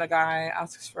through when a guy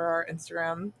asks for our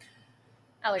Instagram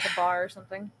At a bar or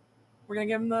something. We're gonna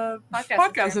give him the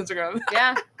podcast Instagram.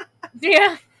 Yeah.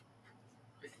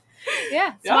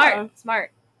 Yeah.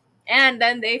 Smart. And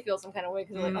then they feel some kind of way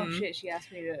because they're like, oh shit, she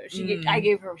asked me to. She asked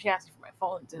me for my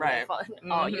phone. Right.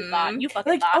 Oh, you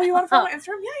fucking thought. Oh, you want to follow my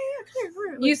Instagram? Yeah.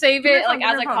 Clear. You save it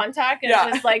as a contact and it's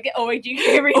just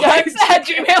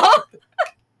OAGK@gmail.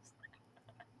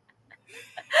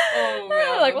 Oh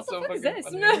man. What the fuck is this?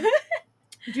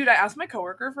 Dude, I asked my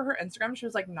coworker for her Instagram. She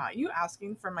was like, not you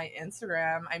asking for my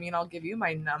Instagram. I mean, I'll give you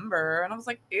my number. And I was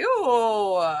like,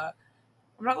 ew. I'm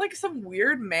not some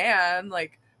weird man,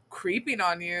 creeping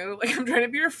on you. I'm trying to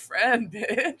be your friend,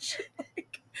 bitch.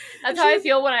 That's how I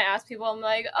feel when I ask people. I'm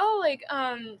like, oh,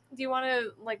 do you want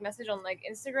to message on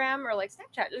Instagram or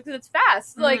Snapchat? Just because it's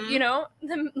fast. Then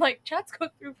chats go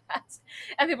through fast.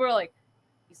 And people are like,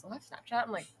 you still have Snapchat?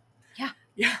 I'm like,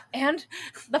 yeah. And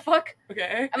the fuck?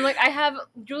 Okay. I'm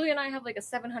Julie and I have a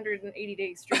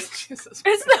 780-day streak. Jesus.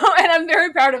 And I'm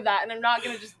very proud of that. And I'm not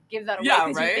going to just give that away.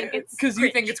 Yeah, right? Because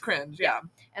you think it's cringe. Yeah.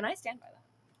 And I stand by that.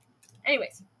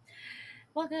 Anyways.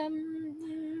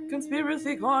 Welcome.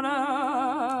 Conspiracy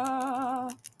Corner.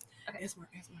 Okay. ASMR.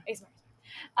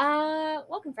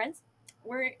 Welcome, friends.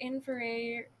 We're in for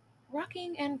a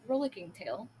rocking and rollicking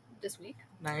tale this week.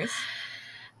 Nice.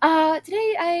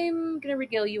 Today I'm going to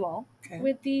regale you all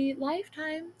with the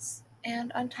lifetimes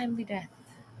and untimely death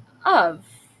of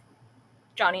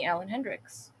Johnny Allen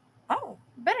Hendricks. Oh.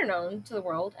 Better known to the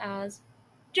world as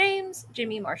James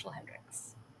Jimmy Marshall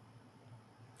Hendricks.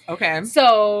 Okay.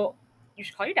 So, you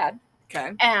should call your dad.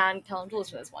 Okay. And tell him to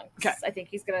listen to this one. Okay. I think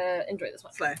he's going to enjoy this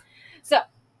one. Slay. So,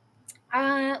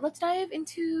 let's dive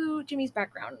into Jimmy's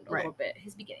background a little bit,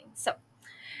 his beginnings. So,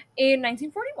 in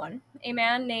 1941, a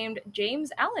man named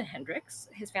James Allen Hendricks,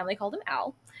 his family called him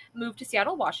Al, moved to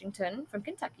Seattle, Washington from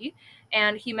Kentucky,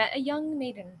 and he met a young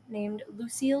maiden named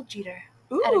Lucille Jeter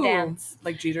at a dance.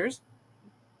 Like Jeters?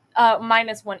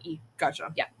 Minus one E.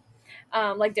 Gotcha. Yeah.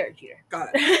 Like Derek Jeter.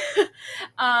 Got it.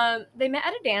 They met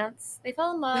at a dance, they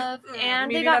fell in love,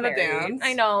 and they got married. Dance.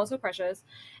 I know, so precious.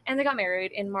 And they got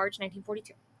married in March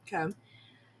 1942. Okay.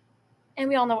 And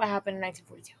we all know what happened in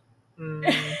 1942.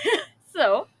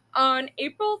 So, on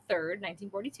April 3rd,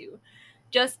 1942,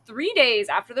 just 3 days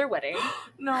after their wedding,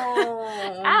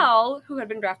 Al, who had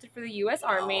been drafted for the U.S.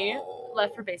 Army,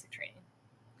 left for basic training.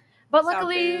 But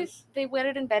luckily, they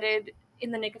wedded and bedded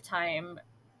in the nick of time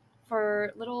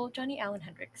for little Johnny Allen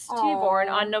Hendricks to be born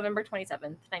on November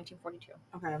 27th, 1942.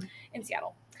 Okay. In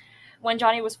Seattle. When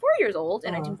Johnny was 4 years old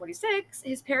in 1946,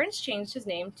 his parents changed his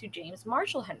name to James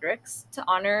Marshall Hendricks to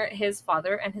honor his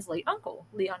father and his late uncle,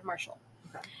 Leon Marshall.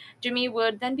 Okay. Jimmy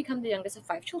would then become the youngest of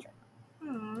 5 children.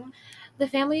 The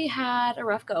family had a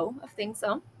rough go of things,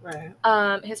 though.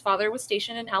 Right. His father was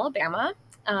stationed in Alabama,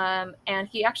 and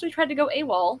he actually tried to go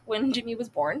AWOL when Jimmy was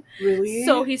born. Really?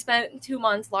 So he spent 2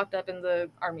 months locked up in the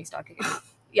Army stocking.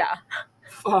 Yeah.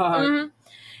 Fuck. Mm-hmm.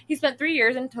 He spent 3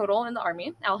 years in total in the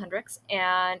Army, Al Hendricks,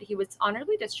 and he was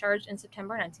honorably discharged in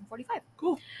September 1945.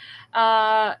 Cool.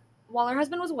 While her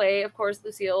husband was away, of course,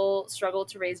 Lucille struggled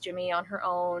to raise Jimmy on her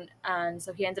own, and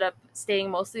so he ended up staying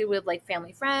mostly with like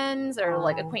family friends or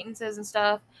like acquaintances and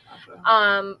stuff.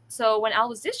 Gotcha. So when Al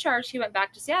was discharged, he went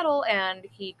back to Seattle, and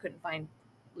he couldn't find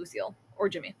Lucille or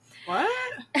Jimmy. What?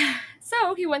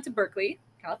 So he went to Berkeley,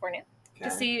 California,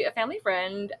 to see a family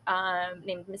friend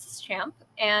named Mrs. Champ,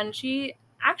 and she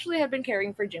actually had been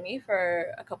caring for Jimmy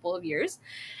for a couple of years,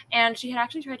 and she had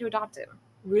actually tried to adopt him.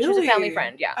 Really? She was a family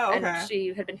friend, yeah. Oh, okay. And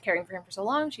she had been caring for him for so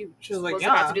long, she was like, was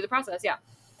about to do the process, yeah.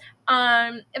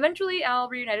 Eventually, Al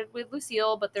reunited with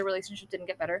Lucille, but their relationship didn't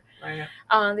get better. Right.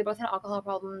 They both had alcohol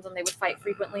problems, and they would fight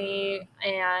frequently,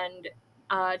 and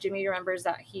Jimmy remembers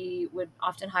that he would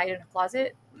often hide in a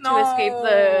closet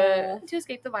to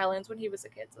escape the violence when he was a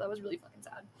kid, so that was really fucking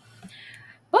sad.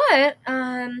 But,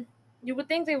 you would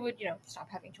think they would, stop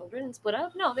having children and split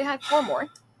up. No, they had 4 more.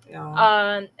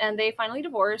 Yeah. And they finally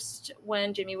divorced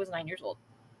when Jimmy was 9 years old.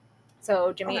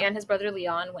 So Jimmy and his brother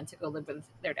Leon went to go live with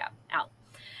their dad, Al.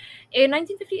 In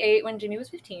 1958, when Jimmy was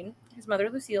 15, his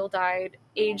mother Lucille died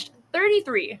aged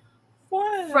 33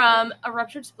 from a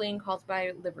ruptured spleen caused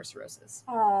by liver cirrhosis.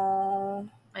 Aww.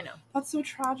 I know. That's so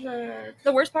tragic.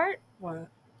 The worst part? What?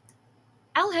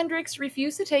 Al Hendricks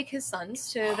refused to take his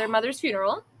sons to their mother's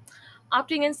funeral,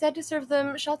 opting instead to serve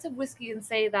them shots of whiskey and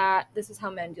say that this is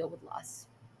how men deal with loss.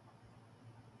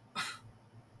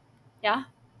 Yeah?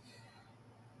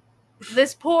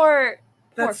 This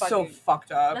That's so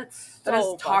fucked up. That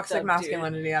is toxic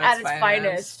masculinity at its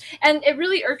finest. And it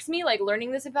really irks me, like,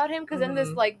 learning this about him, because then this,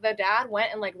 like, the dad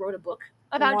went and, like, wrote a book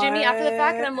about Jimmy after the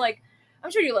fact, and I'm like,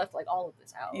 I'm sure you left, like, all of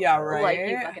this out. Yeah, right. Like,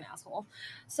 you fucking asshole.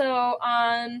 So,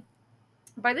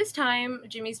 by this time,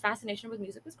 Jimmy's fascination with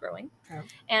music was growing,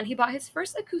 and he bought his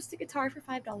first acoustic guitar for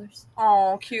 $5.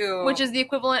 Oh, cute. Which is the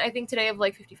equivalent, I think, today of,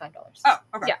 like, $55. Oh,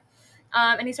 okay. Yeah.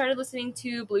 And he started listening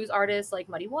to blues artists like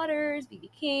Muddy Waters,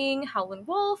 B.B. King, Howlin'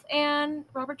 Wolf, and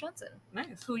Robert Johnson.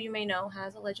 Nice. Who you may know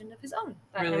has a legend of his own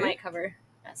that really? I might cover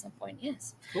at some point.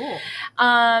 Yes. Cool.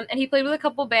 And he played with a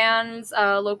couple bands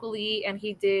locally, and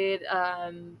he did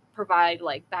provide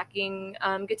like backing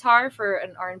guitar for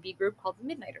an R&B group called the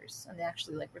Midnighters, and they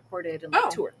actually like recorded and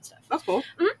toured and stuff. That's cool.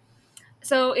 Mm-hmm.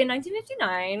 So in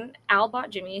 1959, Al bought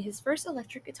Jimmy his first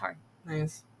electric guitar.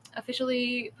 Nice.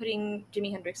 Officially putting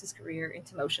Jimi Hendrix's career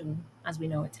into motion as we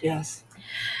know it today. Yes.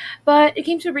 But it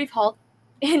came to a brief halt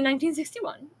in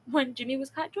 1961 when Jimmy was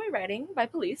caught joyriding by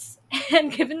police and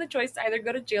given the choice to either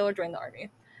go to jail or join the army.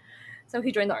 So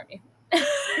he joined the army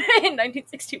in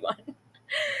 1961.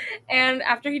 And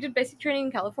after he did basic training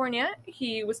in California,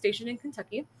 he was stationed in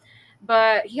Kentucky.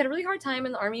 But he had a really hard time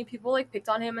in the army. People like picked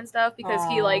on him and stuff because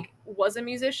he like was a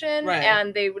musician,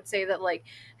 and they would say that like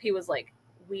he was like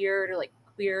weird or like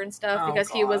queer and stuff because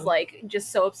he was like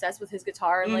just so obsessed with his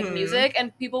guitar and like music,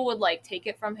 and people would like take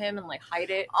it from him and like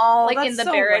hide it like in the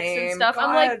barracks and stuff. God.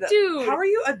 I'm like, dude, how are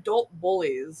you adult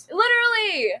bullies?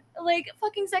 Literally, like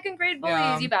fucking second grade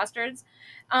bullies, you bastards.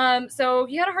 So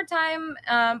he had a hard time,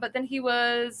 but then he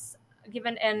was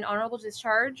given an honorable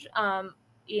discharge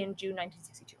in June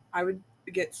 1962. I would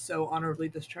get so honorably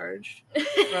discharged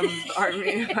from the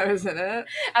army if I was in it.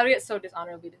 I would get so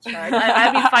dishonorably discharged.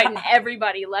 I'd be fighting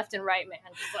everybody left and right, man.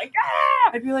 Just like,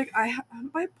 ah! I'd be like, I'm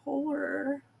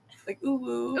bipolar. Like, ooh,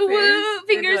 ooh, ooh,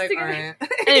 fingers like, together. Right.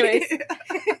 Anyways,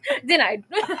 denied.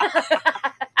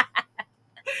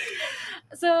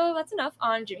 So that's enough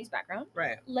on Jimmy's background.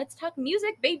 Right. Let's talk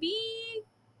music, baby.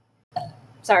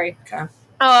 Sorry. Okay.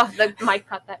 Oh, the mic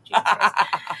caught that. Jesus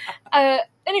Christ.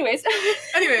 Anyways,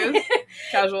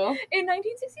 casual. In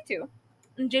 1962,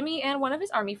 Jimmy and one of his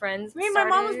army friends. My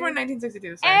mom was born in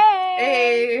 1962. So.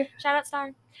 Hey! Shout out,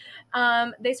 Star.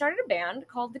 They started a band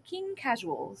called the King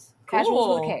Casuals. Cool.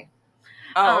 Casuals with a K.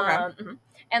 Oh, okay. Mm-hmm.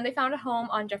 And they found a home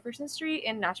on Jefferson Street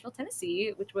in Nashville,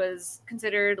 Tennessee, which was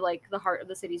considered like the heart of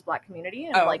the city's Black community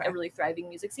and like a really thriving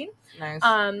music scene. Nice.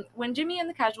 When Jimmy and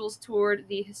the Casuals toured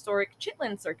the historic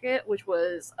Chitlin Circuit, which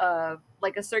was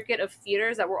like a circuit of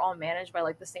theaters that were all managed by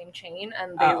like the same chain,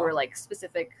 and they were like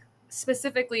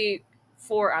specifically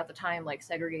for at the time like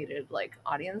segregated like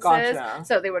audiences. Gotcha.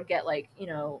 So they would get like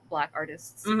Black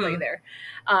artists to play there,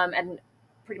 and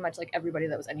pretty much like everybody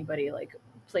that was anybody like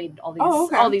played all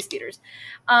these theaters.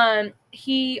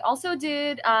 He also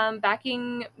did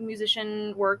backing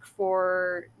musician work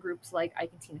for groups like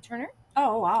Ike and Tina Turner.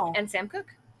 Oh, wow. And Sam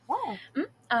Cooke. Wow.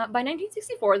 By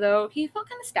 1964, though, he felt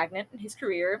kind of stagnant in his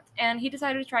career, and he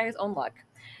decided to try his own luck,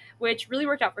 which really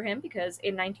worked out for him because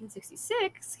in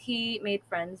 1966, he made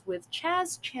friends with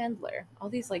Chaz Chandler. All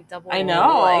these, like, double, like,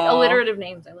 alliterative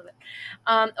names. I love it.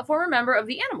 A former member of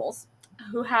the Animals,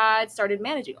 who had started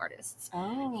managing artists.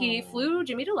 Oh. He flew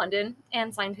Jimmy to London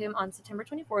and signed him on September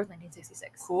 24th,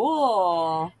 1966.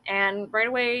 Cool. And right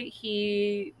away,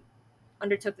 he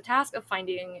undertook the task of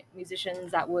finding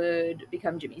musicians that would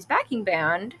become Jimmy's backing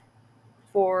band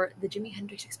for the Jimi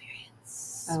Hendrix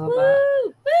Experience. I love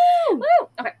that. Woo! Woo!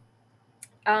 Okay.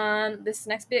 This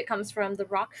next bit comes from the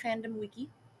Rock Fandom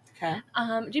Wiki. Okay.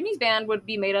 Jimmy's band would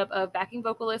be made up of backing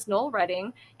vocalist Noel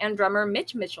Redding and drummer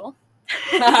Mitch Mitchell.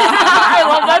 I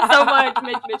love that so much,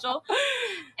 Mitch Mitchell.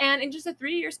 And in just a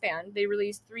 3-year span, they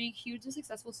released 3 hugely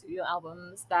successful studio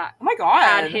albums that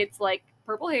had hits like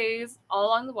Purple Haze, All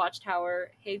Along the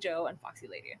Watchtower, Hey Joe, and Foxy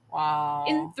Lady. Wow.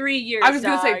 In 3 years. I was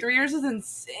going to say 3 years is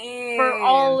insane. For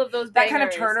all of those bangers. That kind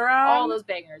of turnaround. All those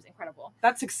bangers. Incredible.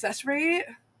 That success rate?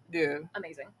 Dude.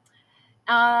 Amazing.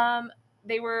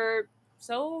 They were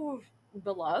so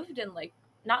beloved and like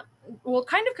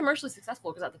kind of commercially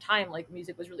successful because at the time like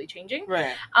music was really changing.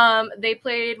 Right. They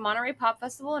played Monterey Pop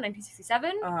Festival in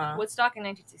 1967, Woodstock in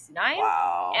 1969,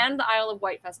 and the Isle of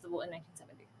Wight Festival in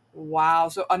 1970. Wow.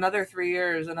 So another 3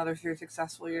 years, another 3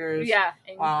 successful years. Yeah.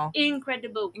 Wow.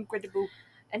 Incredible.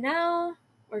 And now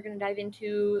we're going to dive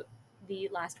into the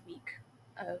last week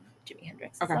of Jimi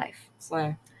Hendrix's life.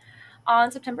 Slay.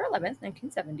 On September 11th,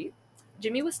 1970,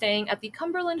 Jimmy was staying at the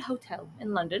Cumberland Hotel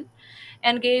in London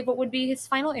and gave what would be his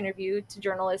final interview to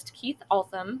journalist Keith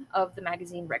Altham of the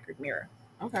magazine Record Mirror.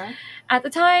 Okay. At the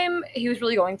time, he was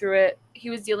really going through it. He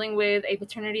was dealing with a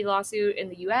paternity lawsuit in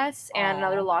the U.S. and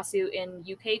another lawsuit in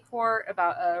UK court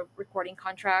about a recording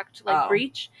contract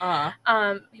breach.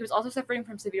 He was also suffering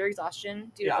from severe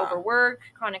exhaustion due to overwork,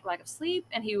 chronic lack of sleep,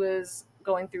 and he was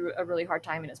going through a really hard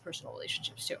time in his personal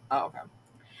relationships too. Oh, okay.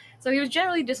 So he was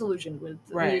generally disillusioned with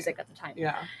music at the time.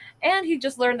 Yeah. And he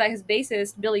just learned that his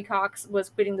bassist, Billy Cox, was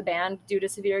quitting the band due to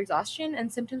severe exhaustion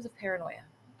and symptoms of paranoia.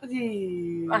 I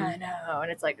know,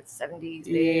 and it's like it's 70s,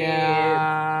 babe.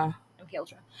 Yeah. Okay,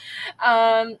 Ultra.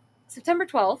 September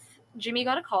 12th, Jimmy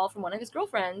got a call from one of his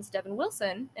girlfriends, Devin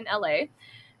Wilson, in LA,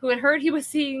 who had heard he was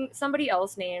seeing somebody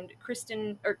else named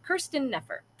Kirsten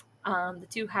Neffer. The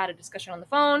two had a discussion on the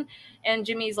phone, and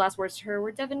Jimmy's last words to her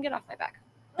were, "Devin, get off my back."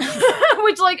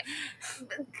 Which, like,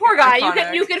 poor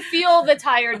guy. You could feel the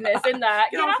tiredness in that.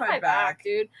 Get off my back,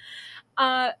 dude.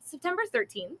 September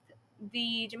 13th,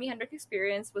 the Jimi Hendrix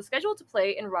Experience was scheduled to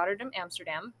play in Rotterdam,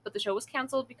 Amsterdam, but the show was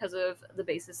canceled because of the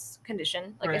bassist's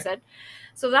condition, like I said.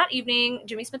 So that evening,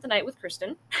 Jimmy spent the night with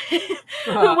Kristen,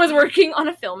 who was working on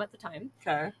a film at the time.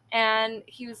 Okay. And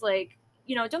he was like,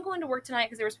 don't go into work tonight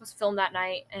because they were supposed to film that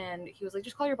night. And he was like,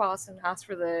 just call your boss and ask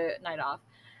for the night off.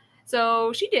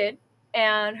 So she did.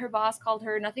 And her boss called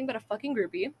her nothing but a fucking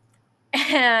groupie.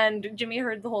 And Jimmy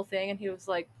heard the whole thing, and he was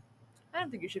like, I don't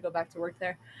think you should go back to work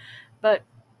there. But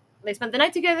they spent the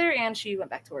night together, and she went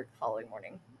back to work the following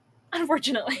morning.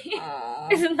 Unfortunately.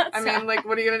 Isn't that sad? I mean, like,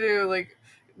 what are you going to do? Like,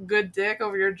 good dick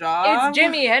over your job? It's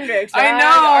Jimi Hendrix. I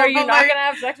know. Are you not going to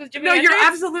have sex with Jimi Hendrix? No, you're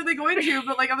absolutely going to.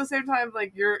 But, like, at the same time,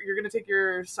 like, you're going to take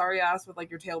your sorry ass with, like,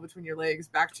 your tail between your legs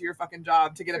back to your fucking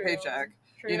job to get a paycheck.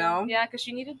 True. You know? Yeah, because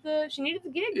she needed the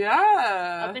gig.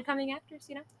 Yeah. Up and coming actors,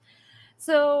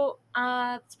 So,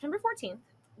 September 14th,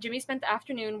 Jimmy spent the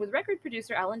afternoon with record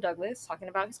producer Alan Douglas talking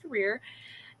about his career.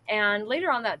 And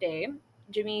later on that day,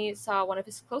 Jimmy saw one of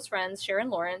his close friends, Sharon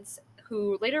Lawrence,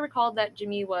 who later recalled that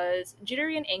Jimmy was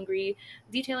jittery and angry,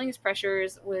 detailing his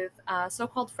pressures with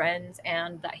so-called friends,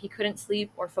 and that he couldn't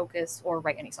sleep or focus or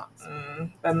write any songs.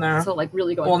 Been there. So, like,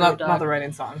 really going through not the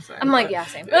writing songs thing. I'm like, yeah,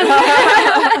 same.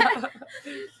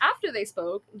 After they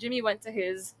spoke, Jimmy went to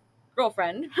his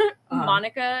girlfriend,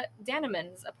 Monica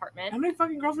Danneman's apartment. How many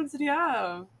fucking girlfriends did he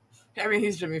have? I mean,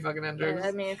 he's Jimi fucking Hendrix.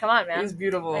 I mean, come on, man. He's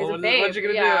beautiful. He's what you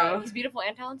gonna do? He's beautiful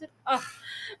and talented. Ugh.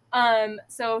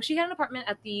 So she had an apartment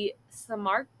at the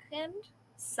Samarkand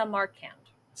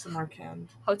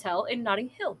Hotel in Notting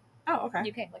Hill. Oh, okay.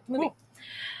 UK, like the movie. Cool.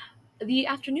 The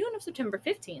afternoon of September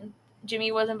 15th,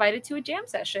 Jimmy was invited to a jam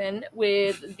session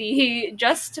with the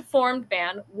just formed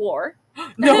band War.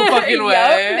 No fucking way.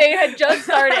 Yep, they had just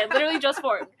started, literally just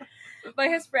formed, by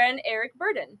his friend Eric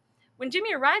Burden. When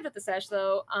Jimmy arrived at the sesh,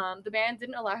 though, the band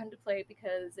didn't allow him to play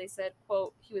because they said,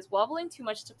 quote, he was wobbling too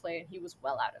much to play and he was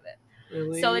well out of it.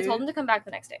 Really? So they told him to come back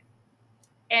the next day.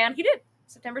 And he did.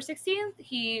 September 16th,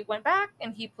 he went back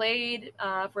and he played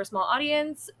for a small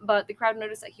audience, but the crowd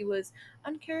noticed that he was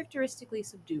uncharacteristically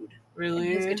subdued in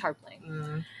his guitar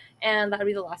playing. And that would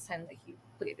be the last time that he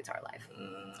played guitar live,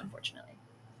 unfortunately.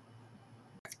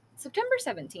 September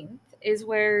 17th is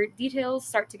where details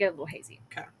start to get a little hazy.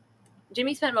 Okay.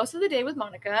 Jimmy spent most of the day with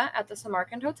Monica at the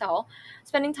Samarkand Hotel,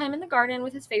 spending time in the garden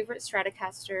with his favorite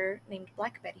Stratocaster named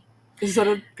Black Betty. Is that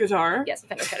a guitar? Yes, a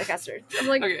Fender Stratocaster. I'm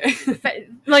like, okay.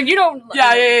 Like you don't.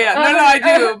 Yeah. No, I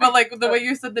do. But like the way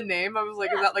you said the name, I was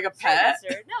like, is that like a pet?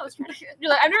 Stratocaster. No, Stratocaster. You're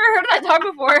like, I've never heard of that dog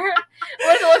before. What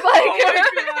does it look like? Oh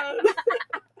my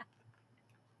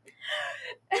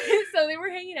God. So they were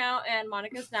hanging out, and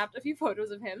Monica snapped a few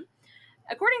photos of him.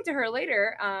 According to her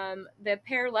later, the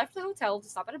pair left the hotel to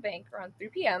stop at a bank around 3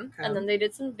 p.m. And then they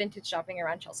did some vintage shopping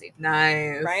around Chelsea.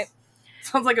 Nice. Right?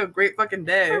 Sounds like a great fucking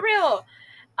day. For real.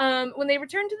 When they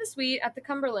returned to the suite at the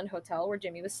Cumberland Hotel where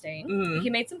Jimmy was staying, he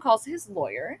made some calls to his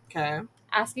lawyer,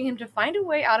 asking him to find a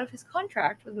way out of his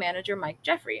contract with manager Mike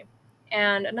Jeffrey,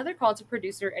 and another call to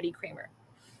producer Eddie Kramer.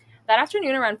 That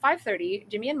afternoon, around 5:30,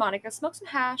 Jimmy and Monica smoked some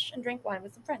hash and drank wine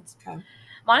with some friends.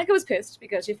 Monica was pissed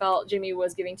because she felt Jimmy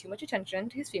was giving too much attention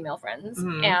to his female friends,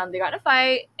 and they got in a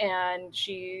fight, and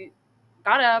she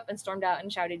got up and stormed out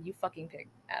and shouted, "You fucking pig,"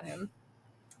 at him.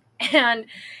 And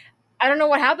I don't know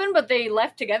what happened, but they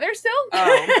left together still.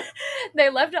 Oh. They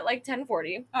left at like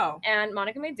 10:40. Oh. And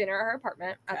Monica made dinner at her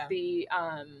apartment at the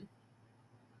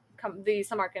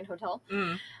Samarkand Hotel.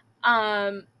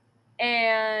 And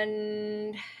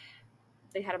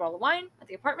they had a bottle of wine at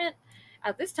the apartment.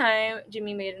 At this time,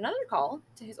 Jimmy made another call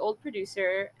to his old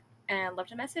producer and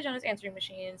left a message on his answering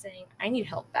machine saying, "I need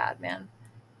help bad, man."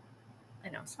 I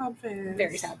know. Sad face.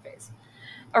 Very sad face.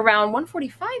 Around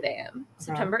 1:45 a.m.,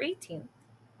 September 18th,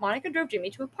 Monica drove Jimmy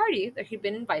to a party that he'd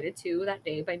been invited to that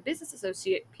day by business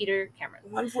associate Peter Cameron.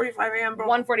 1:45 a.m., bro.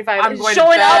 1:45. I'm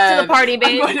showing up to the party,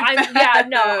 babe.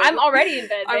 I'm already in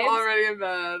bed, babe. I'm already in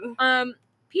bed.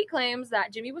 Pete claims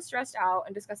that Jimmy was stressed out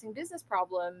and discussing business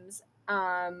problems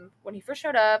when he first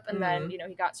showed up, and then,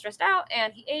 he got stressed out,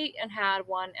 and he ate and had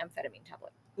one amphetamine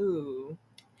tablet. Ooh.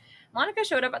 Monica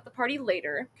showed up at the party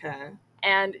later. Okay.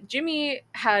 And Jimmy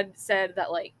had said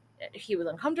that, like, he was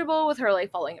uncomfortable with her,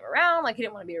 like, following him around. Like, he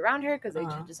didn't want to be around her because they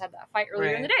just had that fight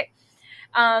earlier in the day.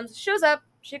 Shows up,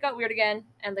 shit got weird again,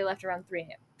 and they left around 3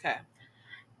 a.m. Okay.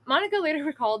 Monica later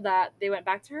recalled that they went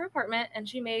back to her apartment and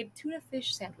she made tuna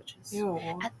fish sandwiches. Ew.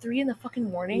 At 3 in the fucking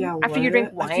morning. Yeah, after you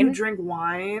drink wine. After you drink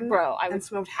wine? Bro, I would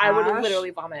literally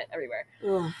vomit everywhere.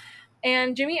 Ugh.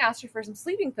 And Jimmy asked her for some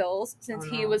sleeping pills since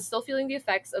he was still feeling the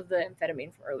effects of the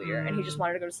amphetamine from earlier and he just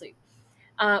wanted to go to sleep.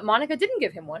 Monica didn't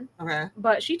give him one,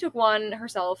 but she took one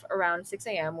herself around 6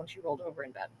 a.m. when she rolled over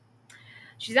in bed.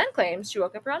 She then claims she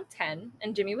woke up around 10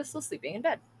 and Jimmy was still sleeping in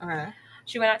bed.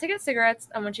 She went out to get cigarettes,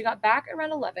 and when she got back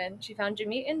around 11, she found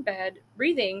Jimmy in bed,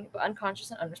 breathing, but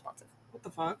unconscious and unresponsive. What the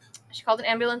fuck? She called an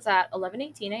ambulance at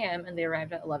 11:18 a.m., and they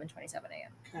arrived at 11:27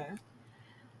 a.m. Okay.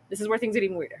 This is where things get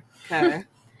even weirder. Okay.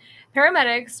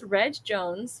 Paramedics Reg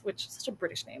Jones, which is such a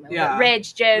British name. Reg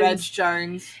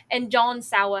Jones. And John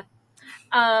Sawa.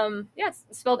 It's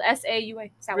spelled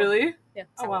S-A-U-A. Sawa. Really? Yeah.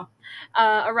 Sawa. Oh,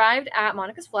 wow. Arrived at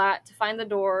Monica's flat to find the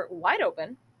door wide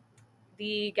open.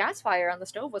 The gas fire on the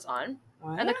stove was on.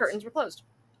 What? And the curtains were closed.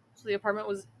 So the apartment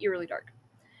was eerily dark.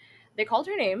 They called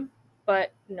her name,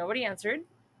 but nobody answered.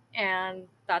 And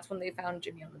that's when they found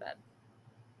Jimmy on the bed.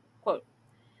 Quote,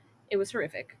 "It was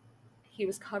horrific. He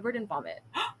was covered in vomit.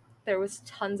 There was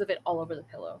tons of it all over the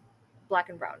pillow. Black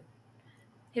and brown.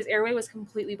 His airway was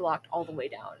completely blocked all the way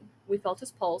down. We felt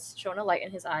his pulse, shone a light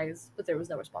in his eyes, but there was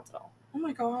no response at all." Oh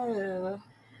my god.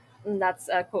 And that's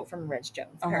a quote from Reg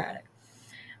Jones, paramedic.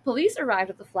 Police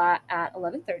arrived at the flat at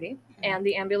 11:30, and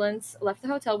the ambulance left the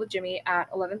hotel with Jimmy at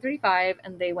 11:35,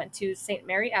 and they went to St.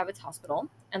 Mary Abbott's Hospital,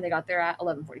 and they got there at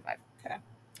 11:45. Okay.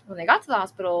 When they got to the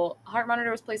hospital, a heart monitor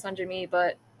was placed on Jimmy,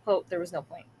 but, quote, there was no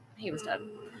point. He was dead.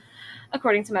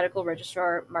 According to medical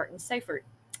registrar Martin Seifert,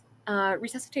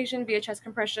 resuscitation via chest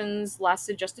compressions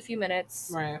lasted just a few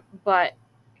minutes, but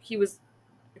he was,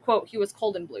 quote, he was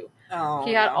cold and blue.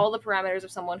 He had all the parameters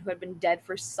of someone who had been dead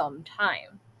for some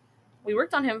time. "We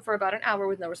worked on him for about an hour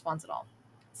with no response at all,"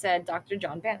 said Dr.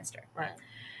 John Bannister.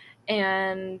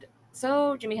 And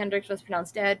so Jimi Hendrix was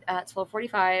pronounced dead at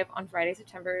 12:45 on Friday,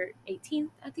 September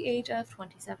 18th at the age of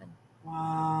 27.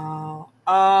 Wow.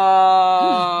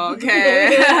 Oh,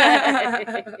 okay.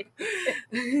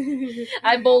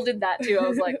 I bolded that too. I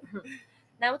was like,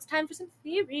 now it's time for some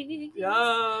theories.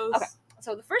 Yes. Okay,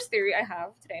 so the first theory I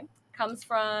have today comes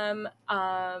from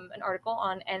an article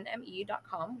on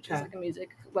NME.com, which is like a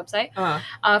music website,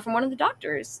 from one of the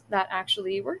doctors that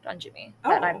actually worked on Jimmy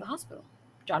that night at the hospital,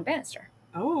 John Bannister.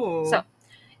 Oh. So,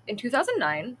 in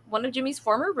 2009, one of Jimmy's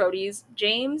former roadies,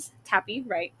 James Tappy,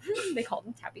 right? They called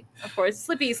him Tappy, of course.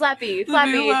 Slippy, Slappy,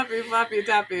 Flappy. Flappy,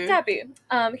 Tappy. Tappy.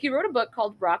 He wrote a book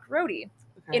called Rock Roadie,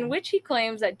 in which he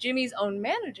claims that Jimmy's own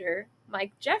manager,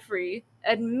 Mike Jeffrey,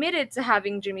 admitted to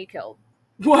having Jimmy killed.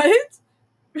 What?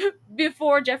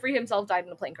 Before Jeffrey himself died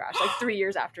in a plane crash, like 3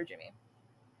 years after Jimmy.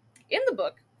 In the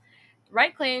book,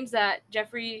 Wright claims that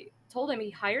Jeffrey told him he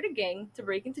hired a gang to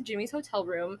break into Jimmy's hotel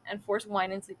room and force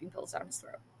wine and sleeping pills down his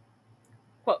throat.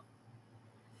 Quote,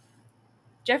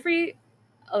 Jeffrey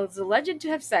is alleged to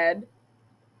have said,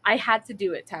 I had to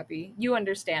do it, Tappy. You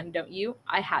understand, don't you?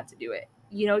 I had to do it.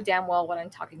 You know damn well what I'm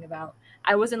talking about.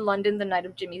 I was in London the night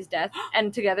of Jimmy's death,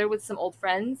 and together with some old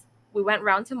friends, we went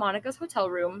round to Monica's hotel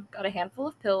room, got a handful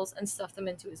of pills, and stuffed them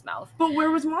into his mouth. But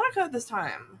where was Monica at this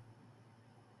time?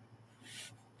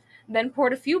 Then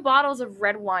poured a few bottles of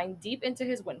red wine deep into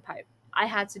his windpipe. I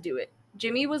had to do it.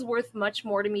 Jimmy was worth much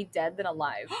more to me dead than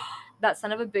alive. That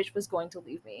son of a bitch was going to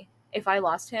leave me. If I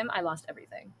lost him, I lost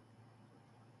everything.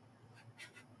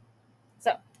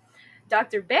 So,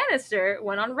 Dr. Bannister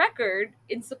went on record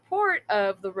in support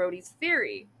of the roadie's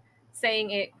theory,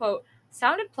 saying it, quote,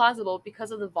 sounded plausible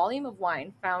because of the volume of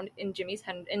wine found in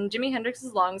Jimi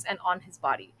Hendrix's lungs and on his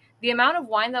body. The amount of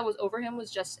wine that was over him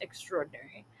was just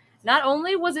extraordinary. Not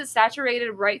only was it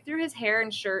saturated right through his hair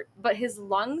and shirt, but his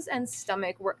lungs and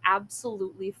stomach were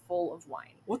absolutely full of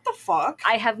wine. What the fuck?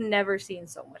 I have never seen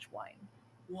so much wine.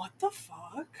 What the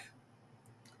fuck?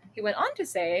 He went on to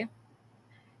say,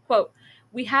 quote,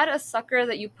 we had a sucker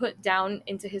that you put down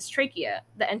into his trachea,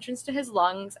 the entrance to his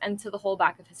lungs, and to the whole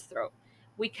back of his throat.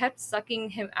 We kept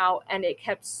sucking him out, and it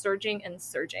kept surging and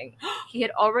surging. He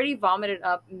had already vomited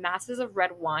up masses of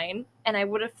red wine, and I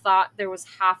would have thought there was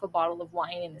half a bottle of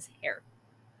wine in his hair.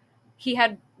 He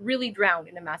had really drowned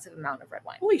in a massive amount of red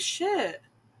wine. Holy shit.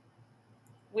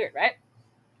 Weird, right?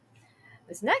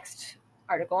 This next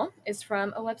article is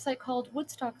from a website called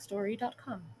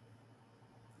woodstockstory.com.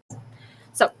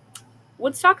 So,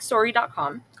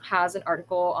 woodstockstory.com has an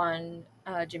article on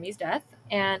Jimmy's death,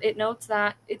 and it notes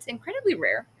that it's incredibly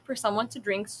rare for someone to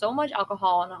drink so much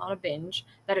alcohol on a binge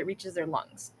that it reaches their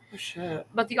lungs. Oh, shit.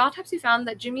 But the autopsy found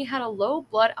that Jimmy had a low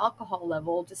blood alcohol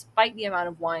level despite the amount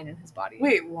of wine in his body.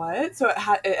 Wait, what? So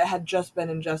it had just been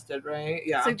ingested, right?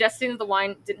 Yeah. Suggesting that the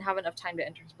wine didn't have enough time to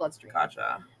enter his bloodstream.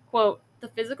 Gotcha. Quote, the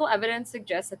physical evidence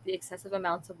suggests that the excessive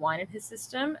amounts of wine in his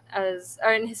system,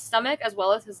 in his stomach as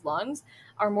well as his lungs,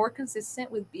 are more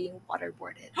consistent with being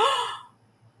waterboarded.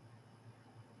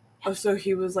 Oh, so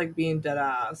he was like being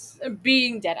deadass.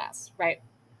 Being deadass, right.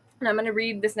 And I'm going to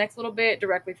read this next little bit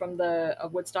directly from the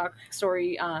Woodstock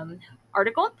Story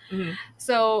article. Mm-hmm.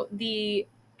 So the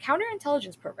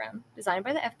counterintelligence program designed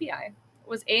by the FBI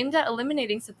was aimed at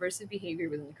eliminating subversive behavior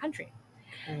within the country.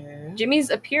 Okay.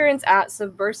 Jimmy's appearance at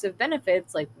subversive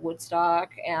benefits like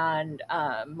Woodstock and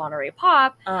Monterey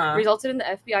Pop resulted in the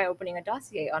FBI opening a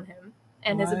dossier on him.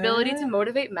 And his ability to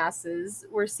motivate masses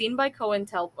were seen by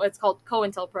COINTEL, it's called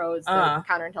COINTELPRO, it's the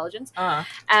counterintelligence,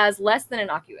 as less than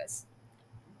innocuous.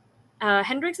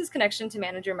 Hendrix's connection to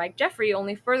manager Mike Jeffrey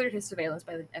only furthered his surveillance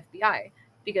by the FBI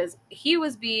because he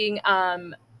was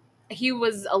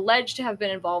alleged to have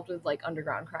been involved with like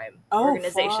underground crime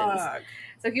organizations. Fuck.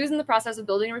 So he was in the process of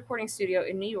building a recording studio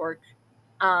in New York,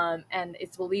 and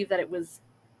it's believed that it was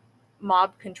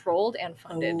mob controlled and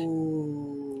funded.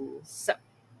 Oh. So,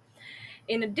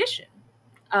 in addition,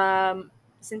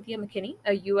 Cynthia McKinney,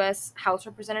 a U.S. House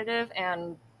representative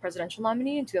and presidential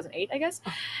nominee in 2008, I guess,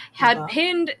 had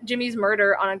pinned Jimmy's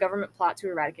murder on a government plot to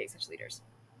eradicate such leaders.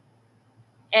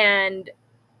 And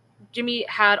Jimmy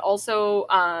had also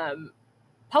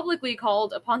publicly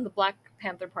called upon the Black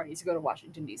Panther Party to go to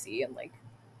Washington, D.C. and, like,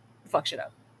 fuck shit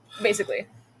up, basically.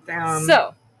 Damn.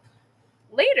 So,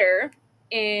 later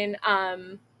in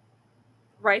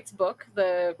Wright's book,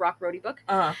 the Rock Roadie book,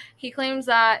 he claims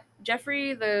that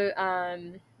Jeffrey,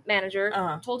 the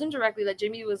manager, told him directly that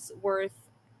Jimmy was worth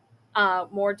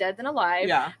more dead than alive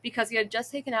because he had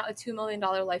just taken out a $2 million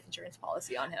life insurance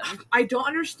policy on him. I don't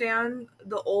understand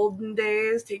the olden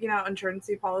days taking out insurance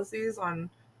policies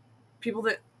on people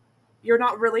that you're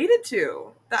not related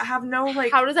to, that have no,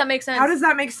 like... How does that make sense? How does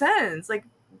that make sense? Like,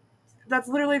 that's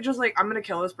literally just like, I'm gonna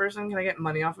kill this person, can I get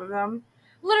money off of them?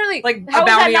 Literally. Like, a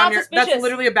bounty on your... Suspicious? That's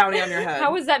literally a bounty on your head.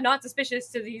 How is that not suspicious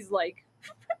to these, like,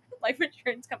 life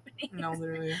insurance companies? No,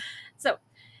 literally. So,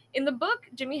 in the book,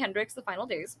 Jimi Hendrix, The Final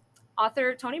Days,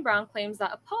 author Tony Brown claims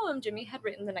that a poem Jimmy had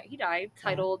written the night he died,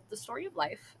 titled The Story of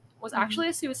Life, was actually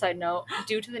a suicide note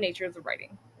due to the nature of the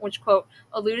writing, which, quote,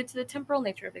 alluded to the temporal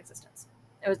nature of existence.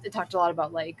 It talked a lot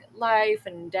about, like, life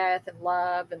and death and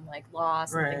love and, like,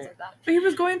 loss and things like that. But he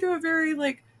was going through a very,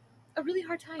 like, a really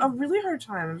hard time. A really hard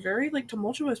time. A very, like,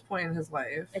 tumultuous point in his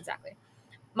life. Exactly.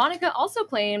 Monica also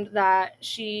claimed that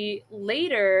she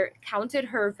later counted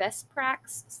her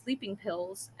Vesprax sleeping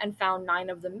pills and found 9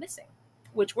 of them missing,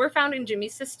 which were found in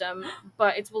Jimmy's system,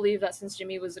 but it's believed that since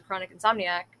Jimmy was a chronic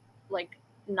insomniac, like,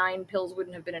 9 pills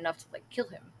wouldn't have been enough to, like, kill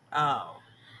him. Oh.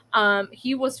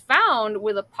 He was found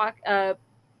with a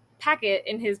packet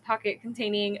in his pocket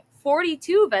containing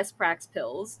 42 Vesprax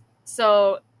pills.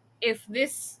 So if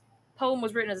this poem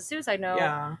was written as a suicide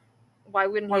note, why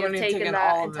wouldn't he have taken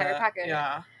that entire packet?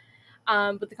 Yeah.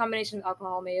 But the combination of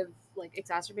alcohol may have, like,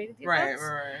 exacerbated the effects.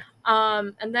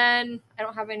 Right. And then I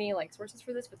don't have any, like, sources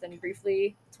for this, but then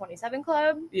briefly, 27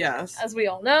 Club, yes, as we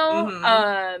all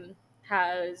know,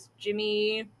 has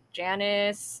Jimmy,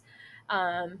 Janice,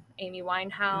 Amy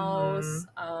Winehouse,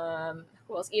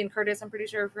 who else? Ian Curtis, I'm pretty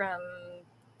sure, from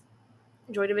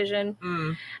Joy Division.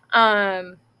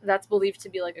 That's believed to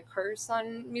be, like, a curse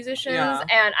on musicians,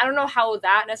 and I don't know how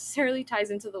that necessarily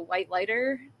ties into the White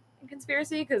Lighter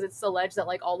conspiracy, because it's alleged that,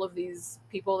 like, all of these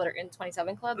people that are in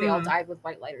 27 Club, they all died with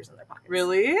white lighters in their pockets.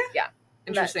 Really? Yeah.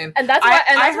 Interesting. And that's why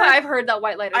I've heard that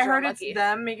white lighters I heard are unlucky. It's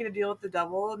them making a deal with the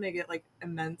devil and they get, like,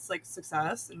 immense, like,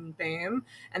 success and fame,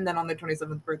 and then on their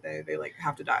 27th birthday they, like,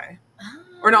 have to die.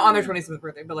 Or not on their 27th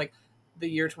birthday, but, like, the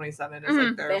year 27 is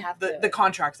like their the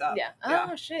contract's up. Yeah.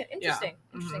 Oh shit. Interesting.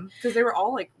 Interesting. Because they were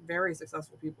all, like, very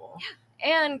successful people.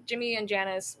 Yeah. And Jimmy and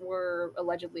Janice were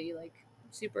allegedly, like,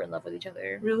 super in love with each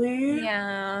other. Really?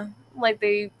 Yeah. Like,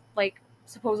 they, like,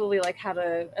 supposedly, like, had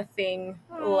a thing,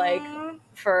 like,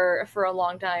 for a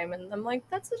long time, and I'm like,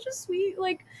 that's such a sweet,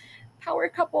 like, power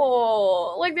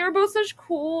couple. Like, they were both such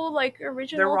cool, like,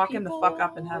 original They're rocking people. the fuck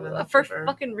up in heaven. For sure.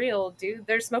 Fucking real, dude.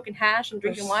 They're smoking hash and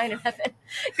drinking wine in heaven.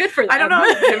 Good for them. I don't know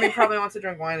if Jimmy probably wants to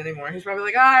drink wine anymore. He's probably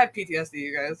like, I have PTSD,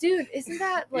 you guys. Dude, isn't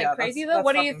that, like, crazy, though?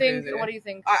 What do you think? Crazy. What do you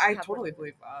think? I totally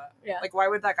believe that. Yeah. Like, why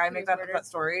would that guy make that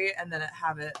story and then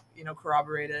have it, you know,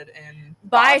 corroborated and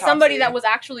by somebody that was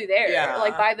actually there? Yeah.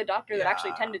 Like, by the doctor that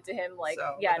actually tended to him. Like,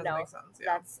 so, yeah, no. Make sense.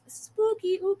 Yeah. That's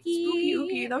spooky ooky. Spooky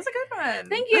ooky. That was a good one.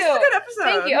 Thank you. This is a good episode.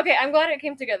 Thank you. Okay, I'm glad it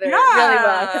came together really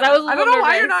well. Because I was a little nervous. I don't know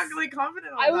why you're not really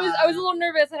confident on I was a little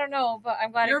nervous. I don't know, but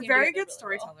I'm glad you're it came a very together good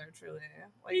storyteller, truly.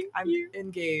 Like, Thank I'm you.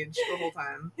 engaged the whole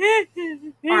time.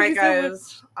 All right,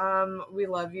 guys. We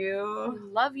love you.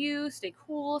 We love you. Stay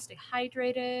cool. Stay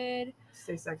hydrated.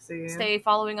 Stay sexy. Stay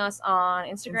following us on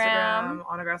Instagram,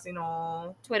 on a grassy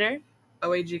knoll, Twitter,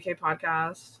 OAGK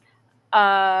podcast,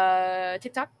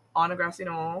 TikTok, on a grassy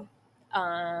knoll.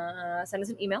 Send us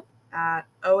an email at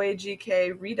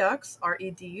oagkredux, redux,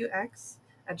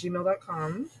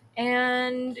 @gmail.com.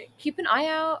 And keep an eye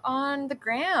out on the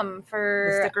gram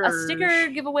for a sticker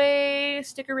giveaway,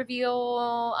 sticker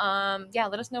reveal. Yeah,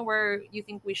 let us know where you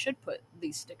think we should put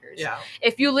these stickers. Yeah.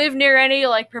 If you live near any,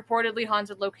 like, purportedly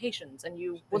haunted locations and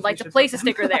you would like to place a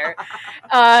sticker there,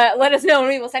 let us know and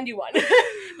we will send you one.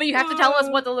 But you have to tell us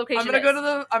what the location I'm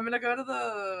gonna is. I'm gonna go to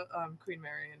the Queen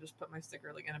Mary and just put my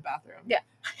sticker, like, in a bathroom. Yeah.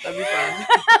 That'd be fun.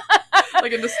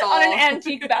 Like, in the stall. On an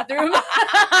antique bathroom.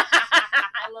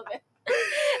 I love it.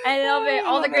 I love it.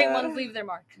 All the great ones leave their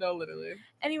mark. No, literally.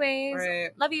 Anyways, right.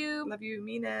 Love you. Love you.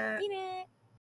 Mean it. Mean it.